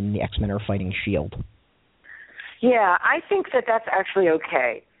tied in, and the X-Men are fighting S.H.I.E.L.D. Yeah, I think that that's actually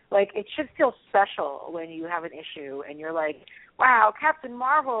okay. Like, it should feel special when you have an issue and you're like, wow, Captain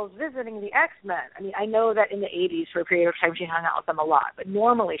Marvel's visiting the X-Men. I mean, I know that in the 80s, for a period of time, she hung out with them a lot, but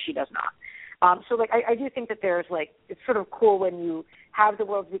normally she does not. So, like, I do think that there's, like, it's sort of cool when you have the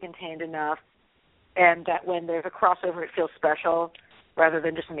worlds be contained enough, and that when there's a crossover, it feels special, rather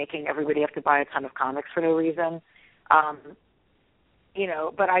than just making everybody have to buy a ton of comics for no reason.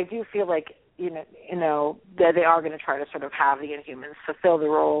 But I do feel like, that they are going to try to sort of have the Inhumans fulfill the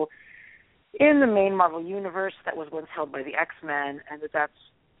role in the main Marvel universe that was once held by the X-Men, and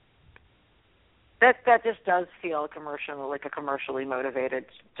that just does feel like a commercially motivated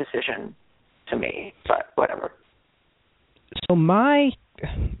decision to me, but whatever. So my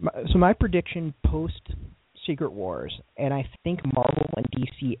prediction post Secret Wars, and I think Marvel and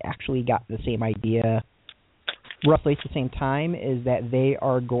DC actually got the same idea roughly at the same time, is that they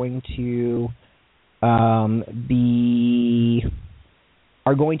are going to be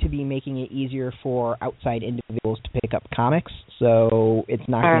making it easier for outside individuals to pick up comics. So it's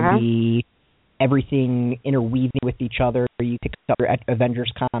not going to be everything interweaving with each other. You pick up your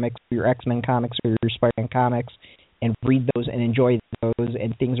Avengers comics, or your X-Men comics, or your Spider-Man comics, and read those and enjoy those,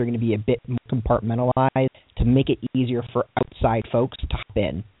 and things are going to be a bit more compartmentalized to make it easier for outside folks to hop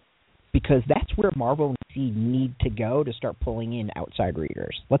in. Because that's where Marvel and DC need to go to start pulling in outside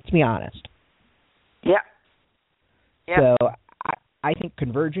readers. Let's be honest. Yeah. So I think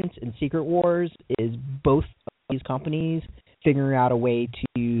Convergence and Secret Wars is both of these companies figuring out a way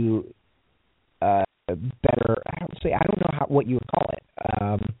to better, I don't know what you would call it,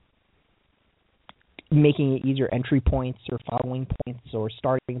 making it easier entry points or following points or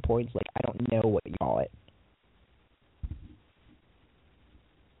starting points. Like, I don't know what you call it.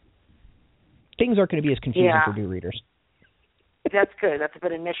 Things aren't going to be as confusing for new readers. That's good. That's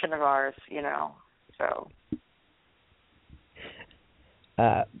been a mission of ours, so.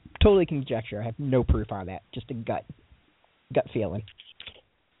 Totally conjecture. I have no proof on that. Just a gut feeling.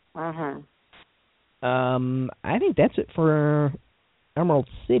 I think that's it for Emerald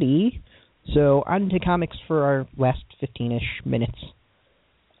City. So on to comics for our last 15-ish minutes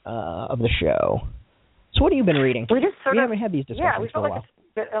of the show. So what have you been reading? We haven't had these discussions for a while. It's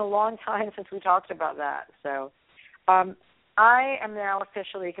been a long time since we talked about that. So I am now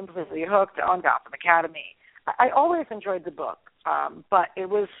officially completely hooked on Gotham Academy. I always enjoyed the book, but it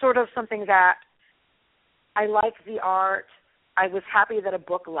was sort of something that I liked the art. I was happy that a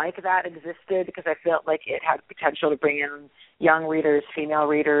book like that existed because I felt like it had potential to bring in young readers, female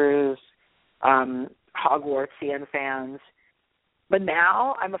readers, Hogwartsian fans. But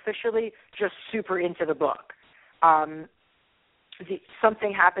now I'm officially just super into the book.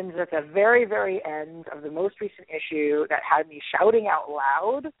 Something happens at the very, very end of the most recent issue that had me shouting out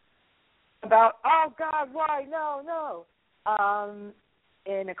loud about, oh, God, why, no,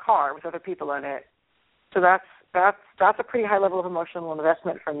 in a car with other people in it. So that's a pretty high level of emotional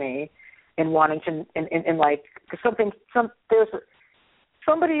investment for me in wanting to, in like, there's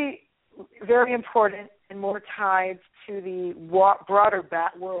somebody very important and more tied to the broader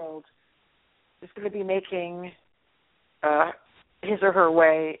Bat world is going to be making his or her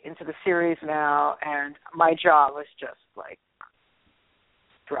way into the series now, and my jaw was just like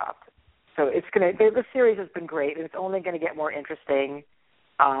dropped. So the series has been great, and it's only going to get more interesting.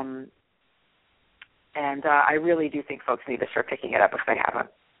 And I really do think folks need to start picking it up if they haven't.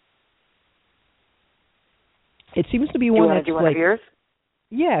 It seems to be one that's do one of yours?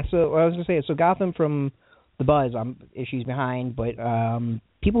 Yeah, so I was going to say, so Gotham from The Buzz, I'm issues behind, but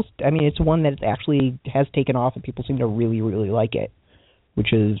it's one that actually has taken off, and people seem to really, really like it,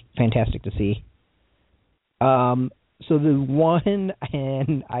 which is fantastic to see. So the one,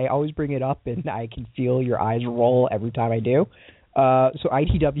 and I always bring it up, and I can feel your eyes roll every time I do. So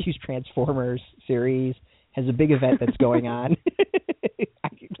IDW's Transformers series has a big event that's going on.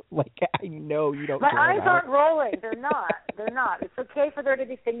 I know you don't. My eyes aren't rolling. They're not. It's okay for there to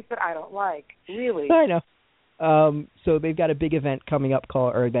be things that I don't like. Really. I know. So they've got a big event coming up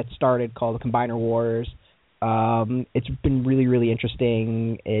called the Combiner Wars. It's been really, really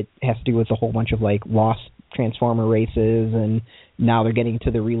interesting. It has to do with a whole bunch of like lost Transformer races, and now they're getting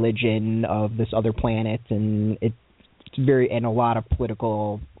to the religion of this other planet, and it's a lot of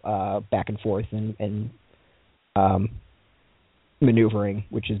political back and forth and maneuvering,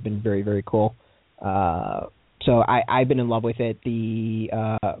 which has been very, very cool. So I've been in love with it. The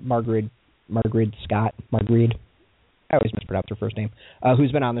Margaret Scott, I always mispronounce her first name,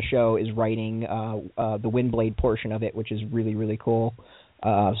 who's been on the show, is writing the Windblade portion of it, which is really, really cool.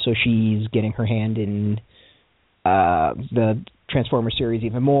 So she's getting her hand in the Transformers series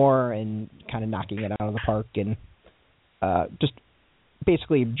even more and kind of knocking it out of the park, and just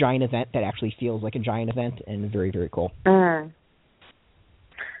basically a giant event that actually feels like a giant event, and very, very cool.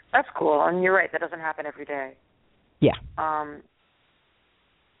 That's cool, and you're right, that doesn't happen every day. Yeah.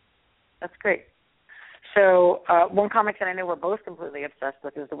 That's great. So one comic that I know we're both completely obsessed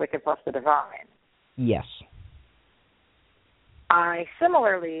with is The Wicked plus the Divine. Yes. I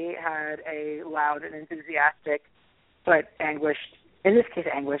similarly had a loud and enthusiastic, but anguished, in this case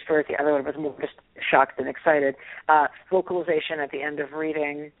anguished, whereas the other one was more just shocked and excited, vocalization at the end of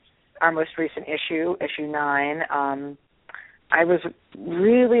reading our most recent issue, issue 9. I was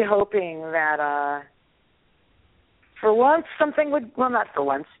really hoping that for once something would, well, not for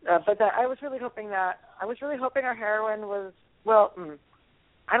once, but that I was really hoping our heroine was,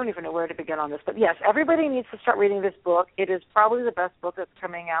 I don't even know where to begin on this, but yes, everybody needs to start reading this book. It is probably the best book that's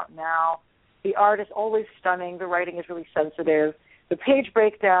coming out now. The art is always stunning. The writing is really sensitive. The page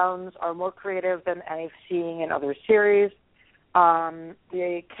breakdowns are more creative than I've seen in other series.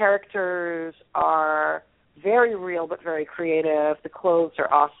 The characters are very real but very creative. The clothes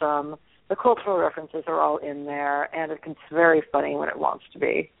are awesome. The cultural references are all in there, and it's very funny when it wants to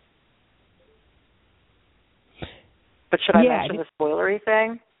be. But should I mention the spoilery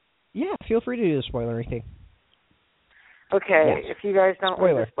thing? Yeah, feel free to do the spoilery thing. Okay, yes. If you guys don't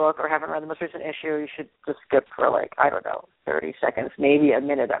read this book or haven't read the most recent issue, you should just skip for 30 seconds, maybe a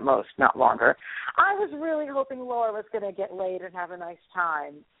minute at most, not longer. I was really hoping Laura was going to get laid and have a nice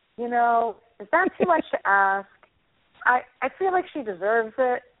time. You know, is that too much to ask? I feel like she deserves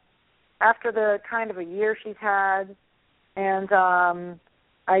it after the kind of a year she's had, and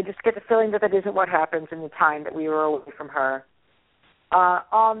I just get the feeling that isn't what happens in the time that we were away from her.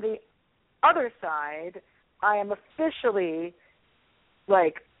 On the other side, I am officially,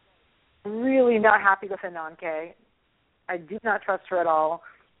 really not happy with Ananke. I do not trust her at all.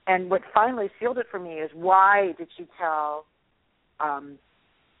 And what finally sealed it for me is, why did she tell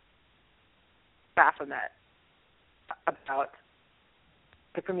Baphomet about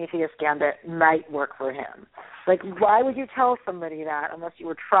the Prometheus Gambit might work for him? Why would you tell somebody that unless you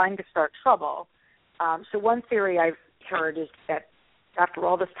were trying to start trouble? So one theory I've heard is that after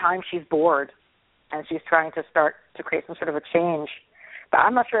all this time, she's bored and she's trying to start to create some sort of a change. But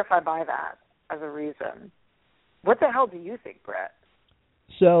I'm not sure if I buy that as a reason. What the hell do you think, Brett?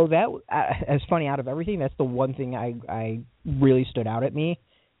 So that, as funny, out of everything, that's the one thing I really stood out at me.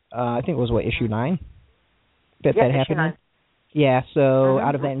 I think it was, issue 9? That happened? Issue 9. Yeah, so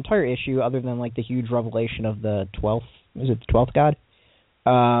out of that entire issue, other than, the huge revelation of the 12th, is it the 12th god?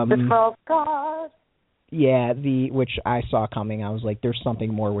 The 12th god. Yeah, which I saw coming. I was like, there's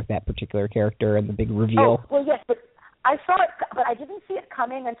something more with that particular character and the big reveal. Oh, well, yes, but I saw it, but I didn't see it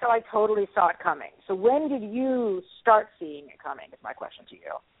coming until I totally saw it coming. So when did you start seeing it coming is my question to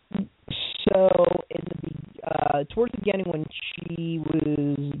you. So towards the beginning when she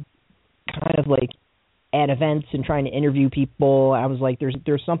was kind of like at events and trying to interview people, I was like,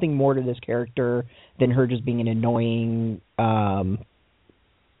 there's something more to this character than her just being an annoying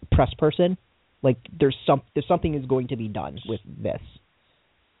press person. Like there's something is going to be done with this.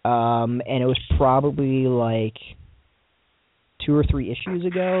 And it was probably like 2 or 3 issues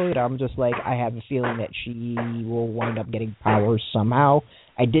ago that I'm just like, I have a feeling that she will wind up getting powers somehow.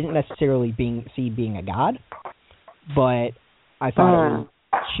 I didn't necessarily see being a god, but I thought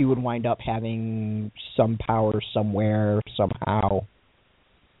she would wind up having some power somewhere, somehow,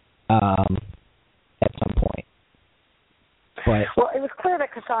 at some point. But, well, it was clear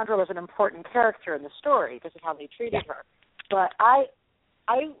that Cassandra was an important character in the story because of how they treated her. But I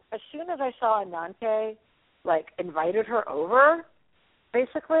as soon as I saw Anante, like, invited her over,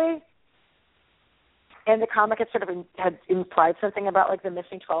 basically, and the comic had sort of had implied something about, like, the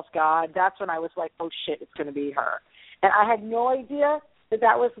missing 12th god, that's when I was like, oh, shit, it's going to be her. And I had no idea that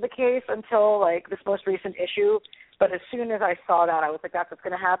was the case until, like, this most recent issue. But as soon as I saw that, I was like, that's what's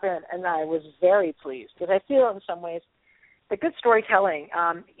going to happen. And I was very pleased because I feel in some ways the good storytelling,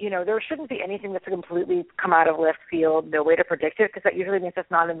 there shouldn't be anything that's completely come out of left field, no way to predict it, because that usually means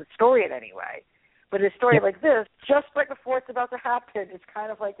it's not in the story in any way. But in a story like this, just right before it's about to happen, it's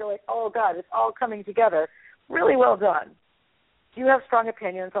kind of like you're like, oh, God, it's all coming together. Really well done. Do you have strong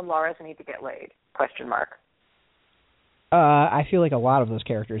opinions on Laura's need to get laid? ? I feel like a lot of those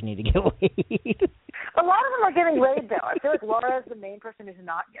characters need to get laid. A lot of them are getting laid, though. I feel like Laura is the main person who's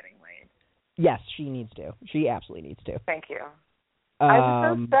not getting laid. Yes, she needs to. She absolutely needs to. Thank you. I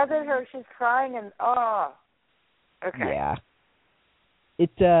was so sad at her. She's crying and, okay. Yeah.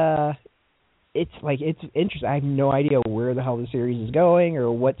 It's interesting. I have no idea where the hell the series is going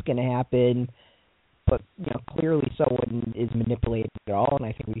or what's going to happen, but clearly someone is manipulating it all, and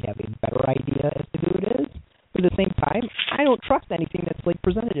I think we have a better idea as to who it is. But at the same time, I don't trust anything that's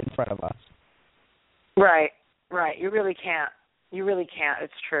presented in front of us. Right. You really can't.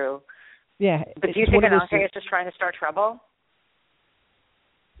 It's true. Yeah. But do you think Anante is just trying to start trouble?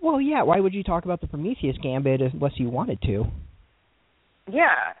 Well, yeah. Why would you talk about the Prometheus Gambit unless you wanted to?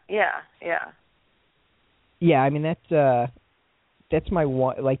 Yeah. Yeah, I mean that's my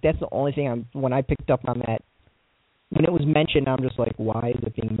one. That's the only thing when I picked up on that. When it was mentioned, I'm just like, why is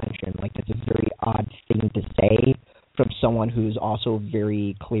it being mentioned? That's a very odd thing to say from someone who's also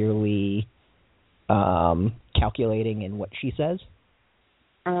very clearly calculating in what she says.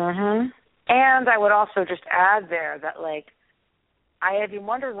 Mm-hmm. And I would also just add there that, I had been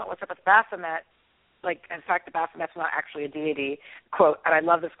wondering what was up with Baphomet. In fact, the Baphomet's not actually a deity. Quote, and I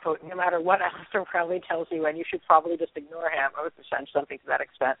love this quote, no matter what Aleister Crowley tells you, and you should probably just ignore him, or something to that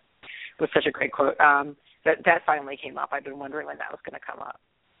extent. It was such a great quote. That finally came up. I've been wondering when that was going to come up.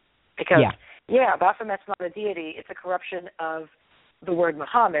 Because, Baphomet's not a deity. It's a corruption of the word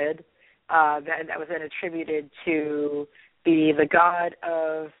Muhammad that was then attributed to be the god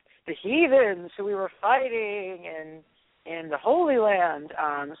of the heathens who we were fighting in the Holy Land.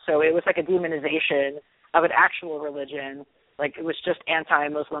 So it was like a demonization of an actual religion. It was just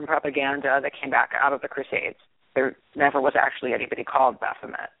anti-Muslim propaganda that came back out of the Crusades. There never was actually anybody called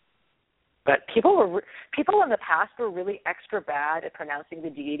Baphomet. But people in the past were really extra bad at pronouncing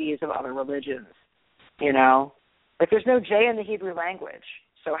the deities of other religions. There's no J in the Hebrew language.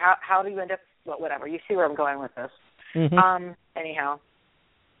 So how do you end up? Well, whatever. You see where I'm going with this. Mm-hmm. Anyhow.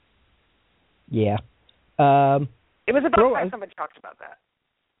 Yeah. It was about time somebody talked about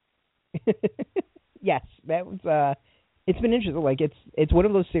that. Yes, that was. It's been interesting. It's one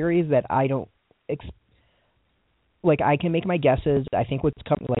of those series that I don't. I can make my guesses. I think what's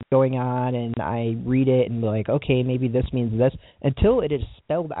going on, and I read it and be like, okay, maybe this means this. Until it is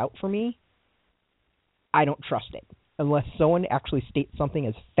spelled out for me, I don't trust it. Unless someone actually states something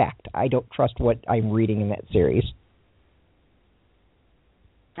as fact, I don't trust what I'm reading in that series.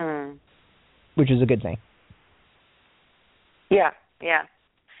 Which is a good thing. Yeah,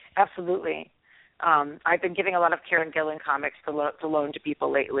 absolutely. I've been giving a lot of Kieran Gillen comics to loan to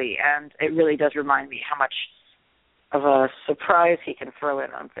people lately, and it really does remind me how much of a surprise he can throw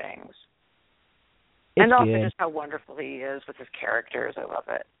in on things. And also just how wonderful he is with his characters. I love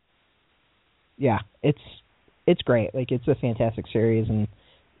it. Yeah, it's great. It's a fantastic series, and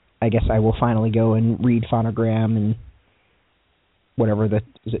I guess I will finally go and read Phonogram and whatever is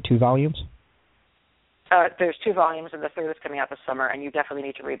it 2 volumes? There's 2 volumes, and the 3rd is coming out this summer, and you definitely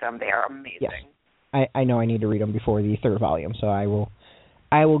need to read them. They are amazing. Yes. I know I need to read them before the third volume, so I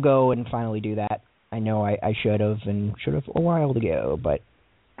will go and finally do that. I know I should have a while ago, but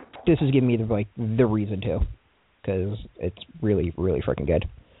this is giving me the reason to, because it's really, really freaking good.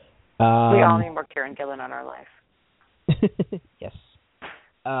 We all need more Kieran Gillen on our life. Yes.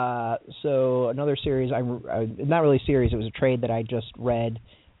 So another series, not really a series, it was a trade that I just read.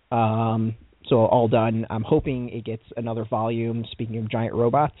 So all done. I'm hoping it gets another volume. Speaking of giant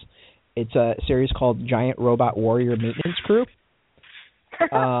robots, it's a series called Giant Robot Warrior Maintenance Crew.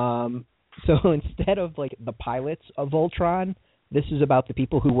 So instead of the pilots of Voltron, this is about the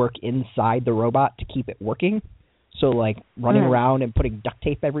people who work inside the robot to keep it working. So running around and putting duct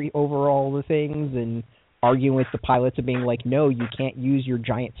tape over all the things and arguing with the pilots and being like, no, you can't use your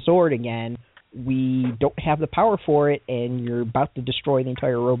giant sword again. We don't have the power for it, and you're about to destroy the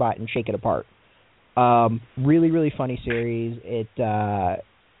entire robot and shake it apart. Really, really funny series.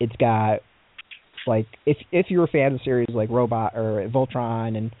 It's got if you're a fan of series like Robot or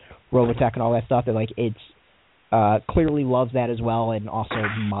Voltron and Robotech and all that stuff, it's clearly loves that as well, and also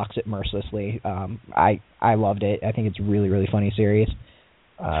mocks it mercilessly. I loved it. I think it's a really, really funny series.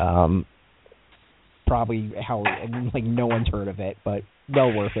 Probably no one's heard of it, but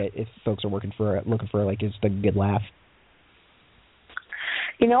well worth it if folks are looking for just a good laugh.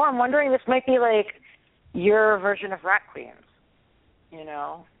 I'm wondering, this might be your version of Rat Queens.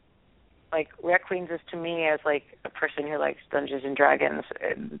 Rat Queens is to me as a person who likes Dungeons and Dragons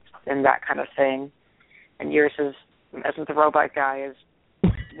and that kind of thing, and yours is, as with the robot guy, is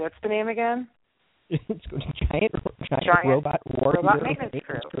what's the name again? It's giant robot maintenance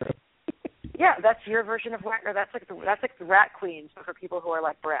crew. Yeah, that's your version of that's the Rat Queens, but for people who are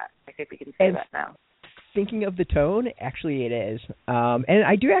like Brett. I think we can say that now. Thinking of the tone, actually it is. And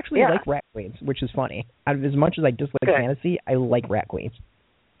I do actually like Rat Queens, which is funny. As much as I dislike fantasy, I like Rat Queens.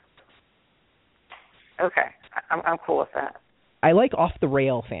 Okay, I'm cool with that. I like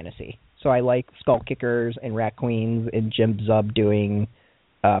off-the-rail fantasy. So I like Skull Kickers and Rat Queens and Jim Zub doing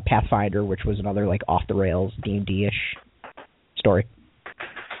Pathfinder, which was another off-the-rails D&D-ish story.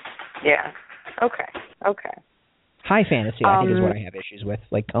 Yeah. Okay. High fantasy, I think, is what I have issues with,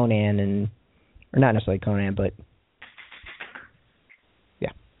 like Conan or not necessarily Conan, but yeah.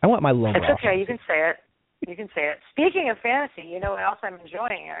 I want my loan. It's okay. You can say it. Speaking of fantasy, what else I'm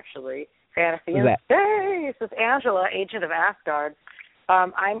enjoying, actually? Fantasy in space. This is Angela, Agent of Asgard. The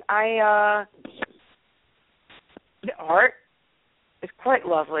art is quite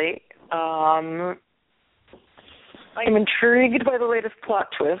lovely. I'm intrigued by the latest plot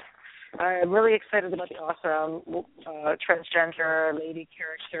twist. I'm really excited about the awesome transgender lady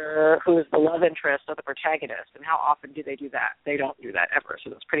character who is the love interest of the protagonist, and how often do they do that? They don't do that ever, so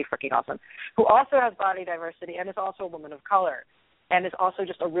that's pretty freaking awesome. Who also has body diversity and is also a woman of color, and is also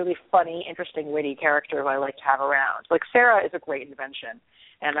just a really funny, interesting, witty character who I like to have around. Sarah is a great invention,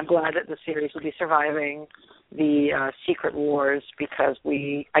 and I'm glad that the series will be surviving the Secret Wars, because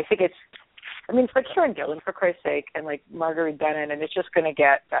I think it's Kieran Gillen, for Christ's sake, and Marguerite Bennett, and it's just going to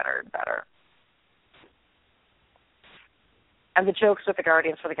get better and better. And the jokes with the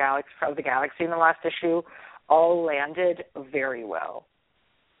Guardians of the Galaxy in the last issue all landed very well.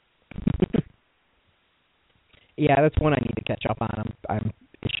 Yeah, that's one I need to catch up on. I'm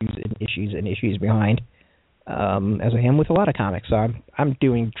issues behind, as I am with a lot of comics. So I'm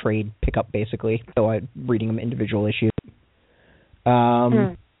doing trade pickup basically, so I'm reading them individual issues.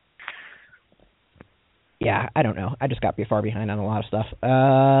 Yeah, I don't know. I just got far behind on a lot of stuff.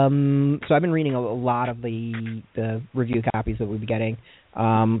 So I've been reading a lot of the review copies that we'll be getting.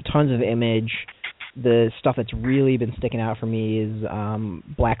 Tons of Image. The stuff that's really been sticking out for me is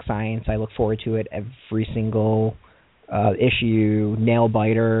Black Science. I look forward to it every single issue.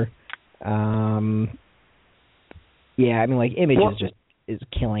 Nailbiter. Image is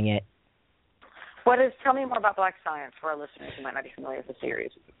killing it. Tell me more about Black Science for our listeners who might not be familiar with the series.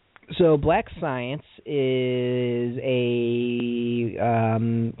 So Black Science is a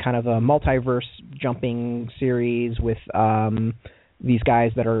kind of a multiverse jumping series with these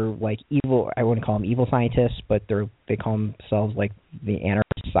guys that are evil. I wouldn't call them evil scientists, but they call themselves the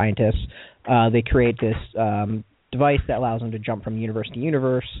anarchist scientists. They create this device that allows them to jump from universe to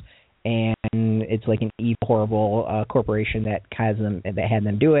universe, and it's an evil, horrible corporation that had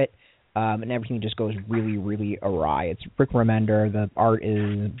them do it. And everything just goes really, really awry. It's Rick Remender. The art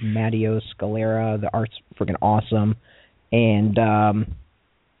is Matteo Scalera. The art's freaking awesome. And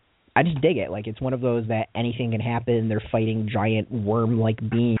I just dig it. It's one of those that anything can happen. They're fighting giant worm-like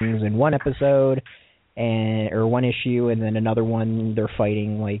beings in one episode, or one issue, and then another one they're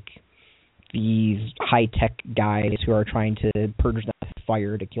fighting these high-tech guys who are trying to purge them of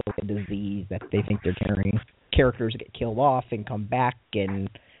fire to kill a disease that they think they're carrying. Characters get killed off and come back, and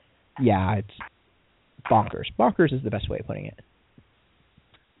yeah, it's bonkers. Bonkers is the best way of putting it.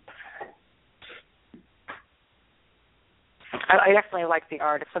 I definitely like the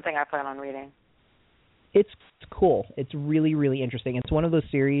art. It's something I plan on reading. It's cool. It's really, really interesting. It's one of those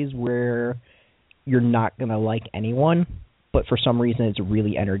series where you're not going to like anyone, but for some reason it's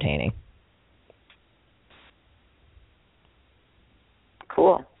really entertaining.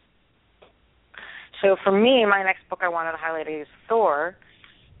 Cool. So for me, my next book I wanted to highlight is Thor.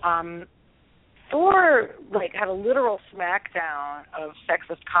 Thor, had a literal smackdown of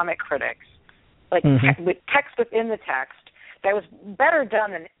sexist comic critics, with text within the text that was better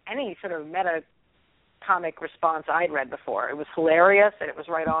done than any sort of meta comic response I'd read before. It was hilarious, and it was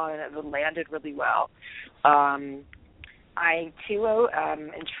right on, and it landed really well. I, too,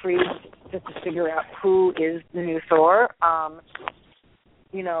 am intrigued just to figure out who is the new Thor.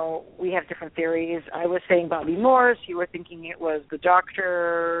 We have different theories. I was saying Bobby Morse. You were thinking it was the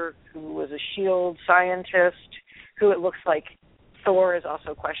Doctor, who was a S.H.I.E.L.D. scientist, who it looks like Thor is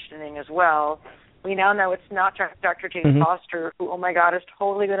also questioning as well. We now know it's not Dr. Jane Foster, who, oh my God, is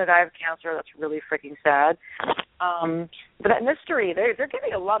totally going to die of cancer. That's really freaking sad. But that mystery, they're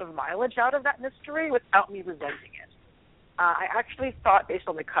getting a lot of mileage out of that mystery without me resenting it. I actually thought, based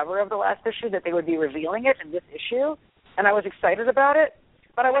on the cover of the last issue, that they would be revealing it in this issue, and I was excited about it.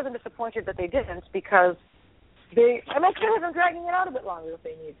 But I wasn't disappointed that they didn't, because I'm okay with them dragging it out a bit longer if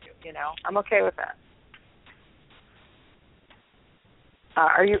they need to. I'm okay with that.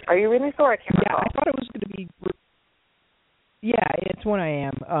 Are you reading Thor? I can't recall. I thought it was going to be. Yeah, it's one I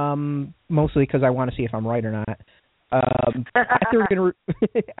am. Mostly because I want to see if I'm right or not. I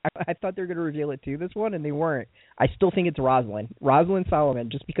thought they were going to reveal it too, this one, and they weren't. I still think it's Rosalind Solomon,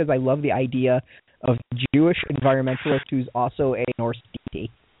 just because I love the idea of Jewish environmentalist who's also a Norse deity.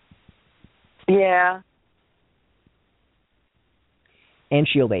 Yeah. And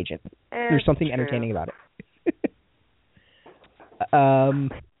S.H.I.E.L.D. agent. There's something entertaining about it.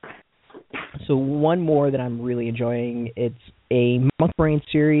 So one more that I'm really enjoying. It's a Monk Brain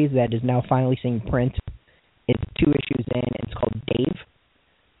series that is now finally seeing print. It's 2 issues in. It's called Dave.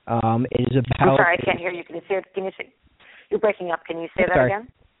 It is about... I'm sorry, I can't hear you. Can you say you're breaking up. Can you say that again?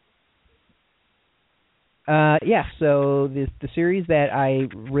 Yeah, so the series that I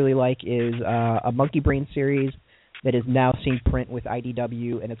really like is a Monkey Brain series that is now seeing print with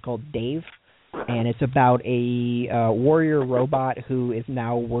IDW, and it's called Dave. And it's about a warrior robot who is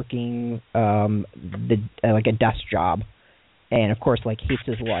now working like a desk job, and of course hates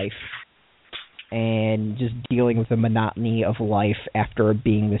his life, and just dealing with the monotony of life after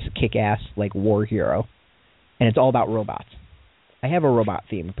being this kick-ass war hero. And it's all about robots. I have a robot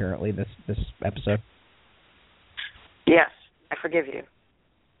theme apparently this episode. Yes, I forgive you.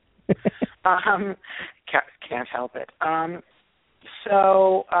 Can't help it.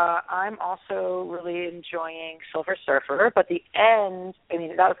 So I'm also really enjoying Silver Surfer, but the end,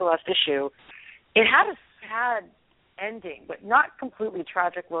 that was the last issue. It had a sad ending, but not completely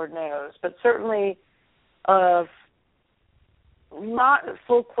tragic, Lord knows, but certainly not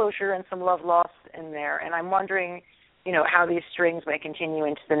full closure and some love lost in there. And I'm wondering, how these strings may continue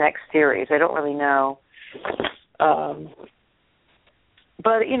into the next series. I don't really know.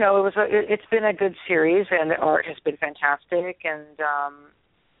 But it's been a good series, and the art has been fantastic, and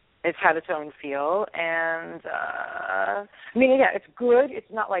it's had its own feel. And it's good.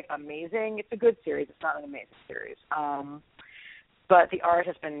 It's not amazing. It's a good series. It's not an amazing series. But the art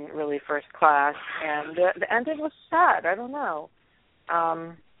has been really first class, and the ending was sad. I don't know.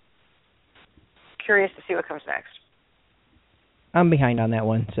 Curious to see what comes next. I'm behind on that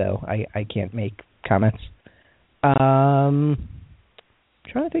one, so I can't make comments.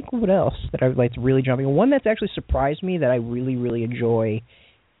 Trying to think what else that I would like to really jump in. One that's actually surprised me that I really, really enjoy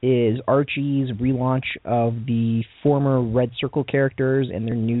is Archie's relaunch of the former Red Circle characters and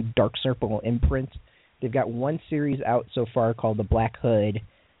their new Dark Circle imprint. They've got one series out so far called The Black Hood.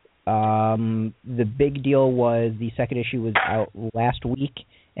 The big deal was the second issue was out last week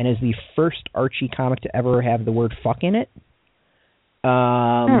and is the first Archie comic to ever have the word fuck in it.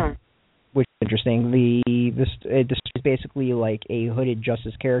 Which is interesting. This is basically like a hooded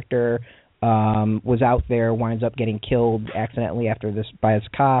justice character was out there, winds up getting killed accidentally by his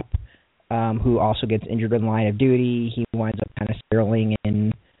cop, who also gets injured in line of duty. He winds up kind of spiraling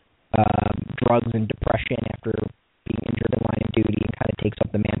in drugs and depression after being injured in line of duty, and kind of takes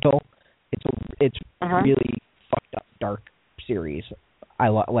up the mantle. It's really fucked up dark series.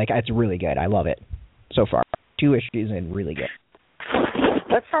 It's really good. I love it so far. 2 issues and really good.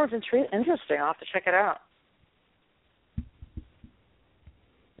 That sounds interesting. I'll have to check it out.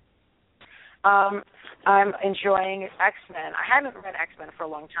 I'm enjoying X-Men. I hadn't read X-Men for a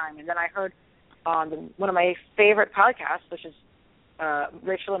long time, and then I heard on one of my favorite podcasts, which is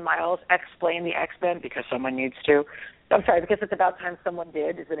Rachel and Miles Explain the X-Men, because someone needs to. I'm sorry, because it's about time someone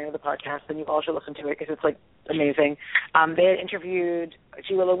did is the name of the podcast, and you all should listen to it because it's like amazing. They had interviewed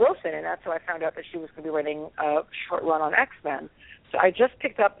G. Willow Wilson, and that's how I found out that she was going to be writing a short run on X-Men. So I just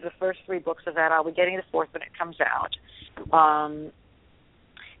picked up the first 3 books of that. I'll be getting the 4th when it comes out.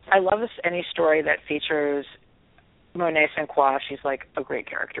 I love any story that features Monet St. Croix. She's like a great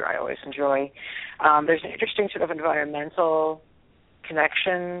character I always enjoy. There's an interesting sort of environmental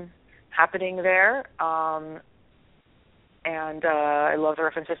connection happening there. And I love the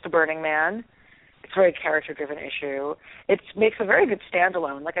references to Burning Man. It's a very character-driven issue. It makes a very good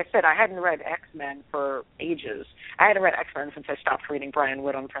standalone. Like I said, I hadn't read X-Men for ages. I hadn't read X-Men since I stopped reading Brian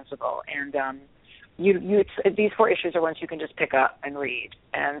Wood on Principle. And these 4 issues are ones you can just pick up and read,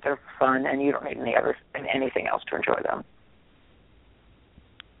 and they're fun, and you don't need anything else to enjoy them.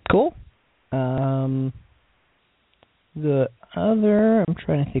 Cool. The other, I'm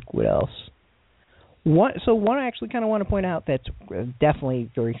trying to think what else. One I actually kind of want to point out that's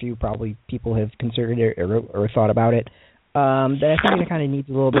definitely very few probably people have considered it or thought about it, that I think it kind of needs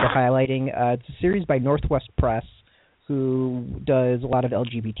a little bit of highlighting. It's a series by Northwest Press, who does a lot of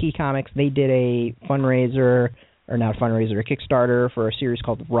LGBT comics. They did a Kickstarter for a series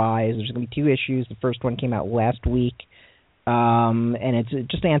called Rise. There's going to be 2 issues. The first one came out last week. And it's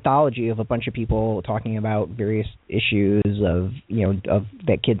just an anthology of a bunch of people talking about various issues of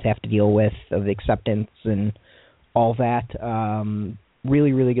that kids have to deal with, of acceptance and all that.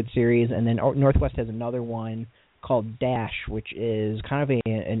 Really, really good series. And then Northwest has another one called Dash, which is kind of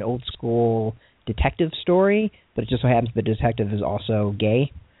an old school detective story, but it just so happens the detective is also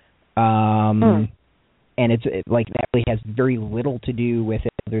gay. And that really has very little to do with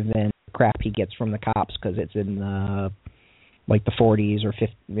it other than the crap he gets from the cops, because it's in the 40s or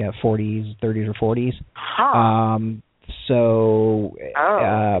 50s, 40s, 30s or 40s. Huh.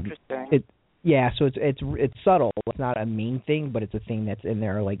 Interesting. So it's subtle. It's not a mean thing, but it's a thing that's in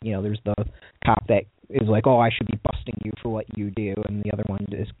there. There's the cop that is like, oh, I should be busting you for what you do, and the other one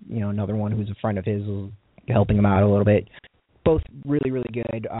is, another one who's a friend of his is helping him out a little bit. Both really, really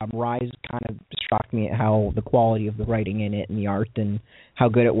good. Rise kind of shocked me at how the quality of the writing in it and the art and how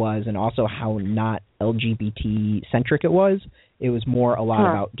good it was, and also how not LGBT-centric it was. It was more a lot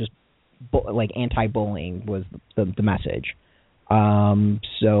about just anti-bullying was the message.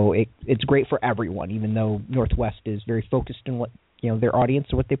 So it's great for everyone, even though Northwest is very focused in what their audience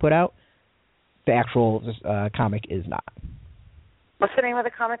and what they put out. The actual comic is not. What's the name of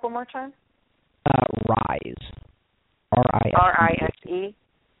the comic one more time? Rise. R-I-S-E?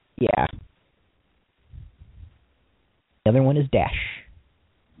 Yeah. The other one is Dash.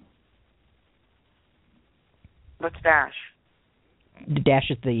 What's Dash? Dash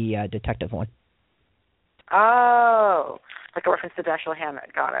is the detective one. Oh, like a reference to Dashiell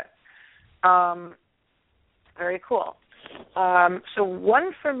Hammett. Got it. Very cool. So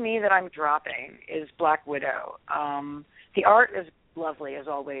one for me that I'm dropping is Black Widow. The art is lovely as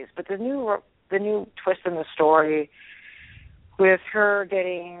always, but the new twist in the story with her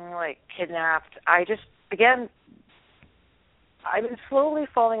getting kidnapped, I've been slowly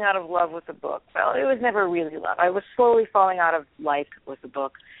falling out of love with the book. Well, it was never really love. I was slowly falling out of like with the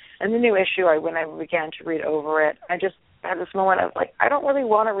book. And the new issue, when I began to read over it, I just had this moment of I don't really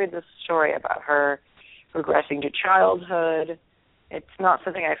want to read this story about her regressing to childhood. It's not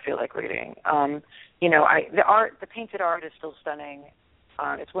something I feel like reading. The painted art is still stunning.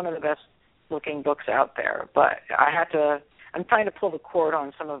 It's one of the best looking books out there, but I'm trying to pull the cord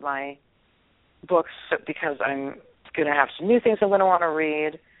on some of my books because I'm going to have some new things I'm going to want to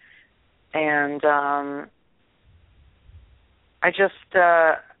read, and I just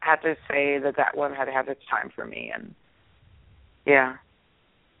had to say that one had to have its time for me, and yeah.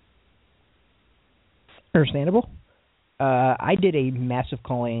 Understandable. I did a massive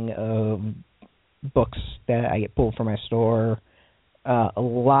culling of books that I get pulled from my store. A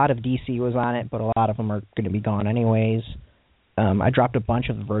lot of DC was on it, but a lot of them are going to be gone anyways. I dropped a bunch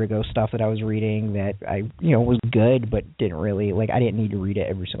of the Vertigo stuff that I was reading that I, was good, but didn't really, I didn't need to read it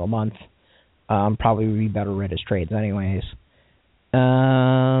every single month. Probably would be better read as trades anyways.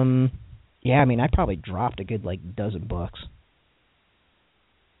 I probably dropped a good, dozen books.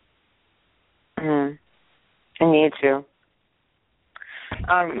 I need to.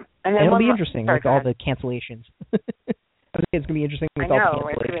 And then it'll be interesting with all the cancellations. I think it's going to be interesting with all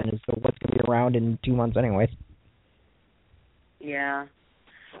the cancellations, so what's going to be around in 2 months anyways. Yeah.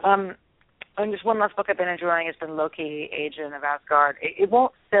 And just one last book I've been enjoying has been Loki, Agent of Asgard. It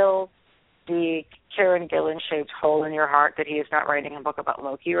won't fill, the Kieran Gillen-shaped hole in your heart that he is not writing a book about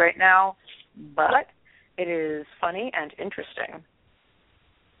Loki right now, but it is funny and interesting,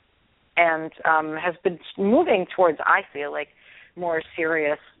 and has been moving towards, I feel like, more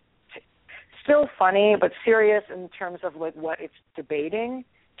serious, still funny, but serious in terms of like what it's debating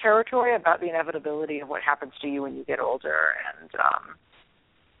territory about the inevitability of what happens to you when you get older, and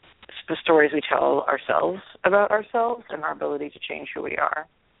the stories we tell ourselves about ourselves and our ability to change who we are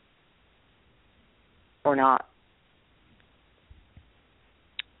or not.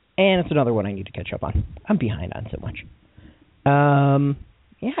 And it's another one I need to catch up on. I'm behind on so much.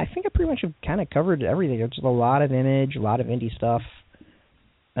 Yeah, I think I pretty much have kind of covered everything. There's a lot of Image, a lot of indie stuff.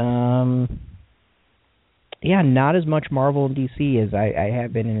 Yeah, not as much Marvel and DC as I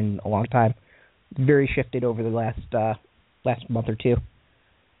have been in a long time. Very shifted over the last month or two.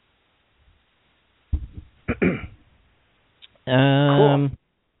 Cool.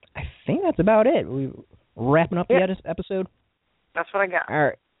 I think that's about it. We're wrapping up the episode. That's what I got. All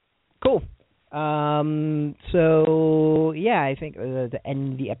right. Cool. So, yeah, I think to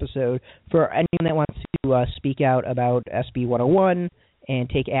end the episode, for anyone that wants to speak out about SB 101 and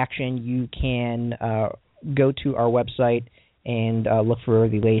take action, you can go to our website and look for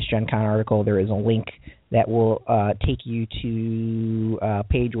the latest Gen Con article. There is a link that will take you to a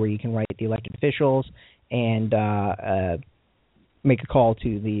page where you can write the elected officials and make a call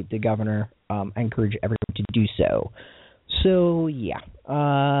to the governor. I encourage everyone to do so. So, yeah.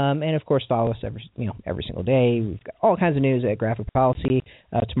 And, of course, follow us every single day. We've got all kinds of news at Graphic Policy.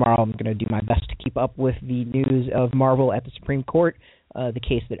 Tomorrow I'm going to do my best to keep up with the news of Marvel at the Supreme Court, the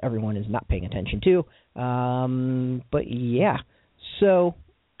case that everyone is not paying attention to. But, yeah. So,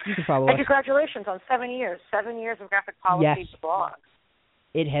 you can follow us. And congratulations on 7 years. 7 years of Graphic Policy blogs.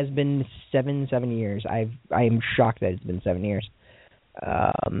 It has been 7 years. I am shocked that it's been 7 years.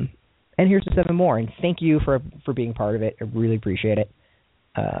 And here's to 7 more. And thank you for being part of it. I really appreciate it.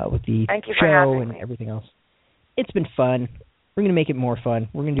 With the show and everything else. It's been fun. We're going to make it more fun.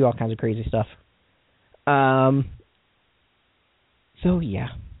 We're going to do all kinds of crazy stuff. So, yeah.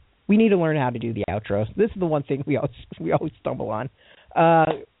 We need to learn how to do the outros. This is the one thing we always stumble on. All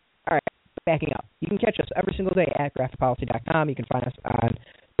right. Backing up. You can catch us every single day at graphicpolicy.com. You can find us on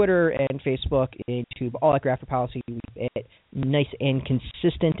Twitter and Facebook and YouTube, all at Graphic Policy. We keep it nice and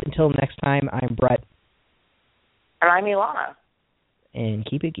consistent. Until next time, I'm Brett. And I'm Ilana. And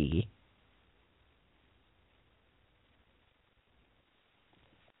keep it geeky.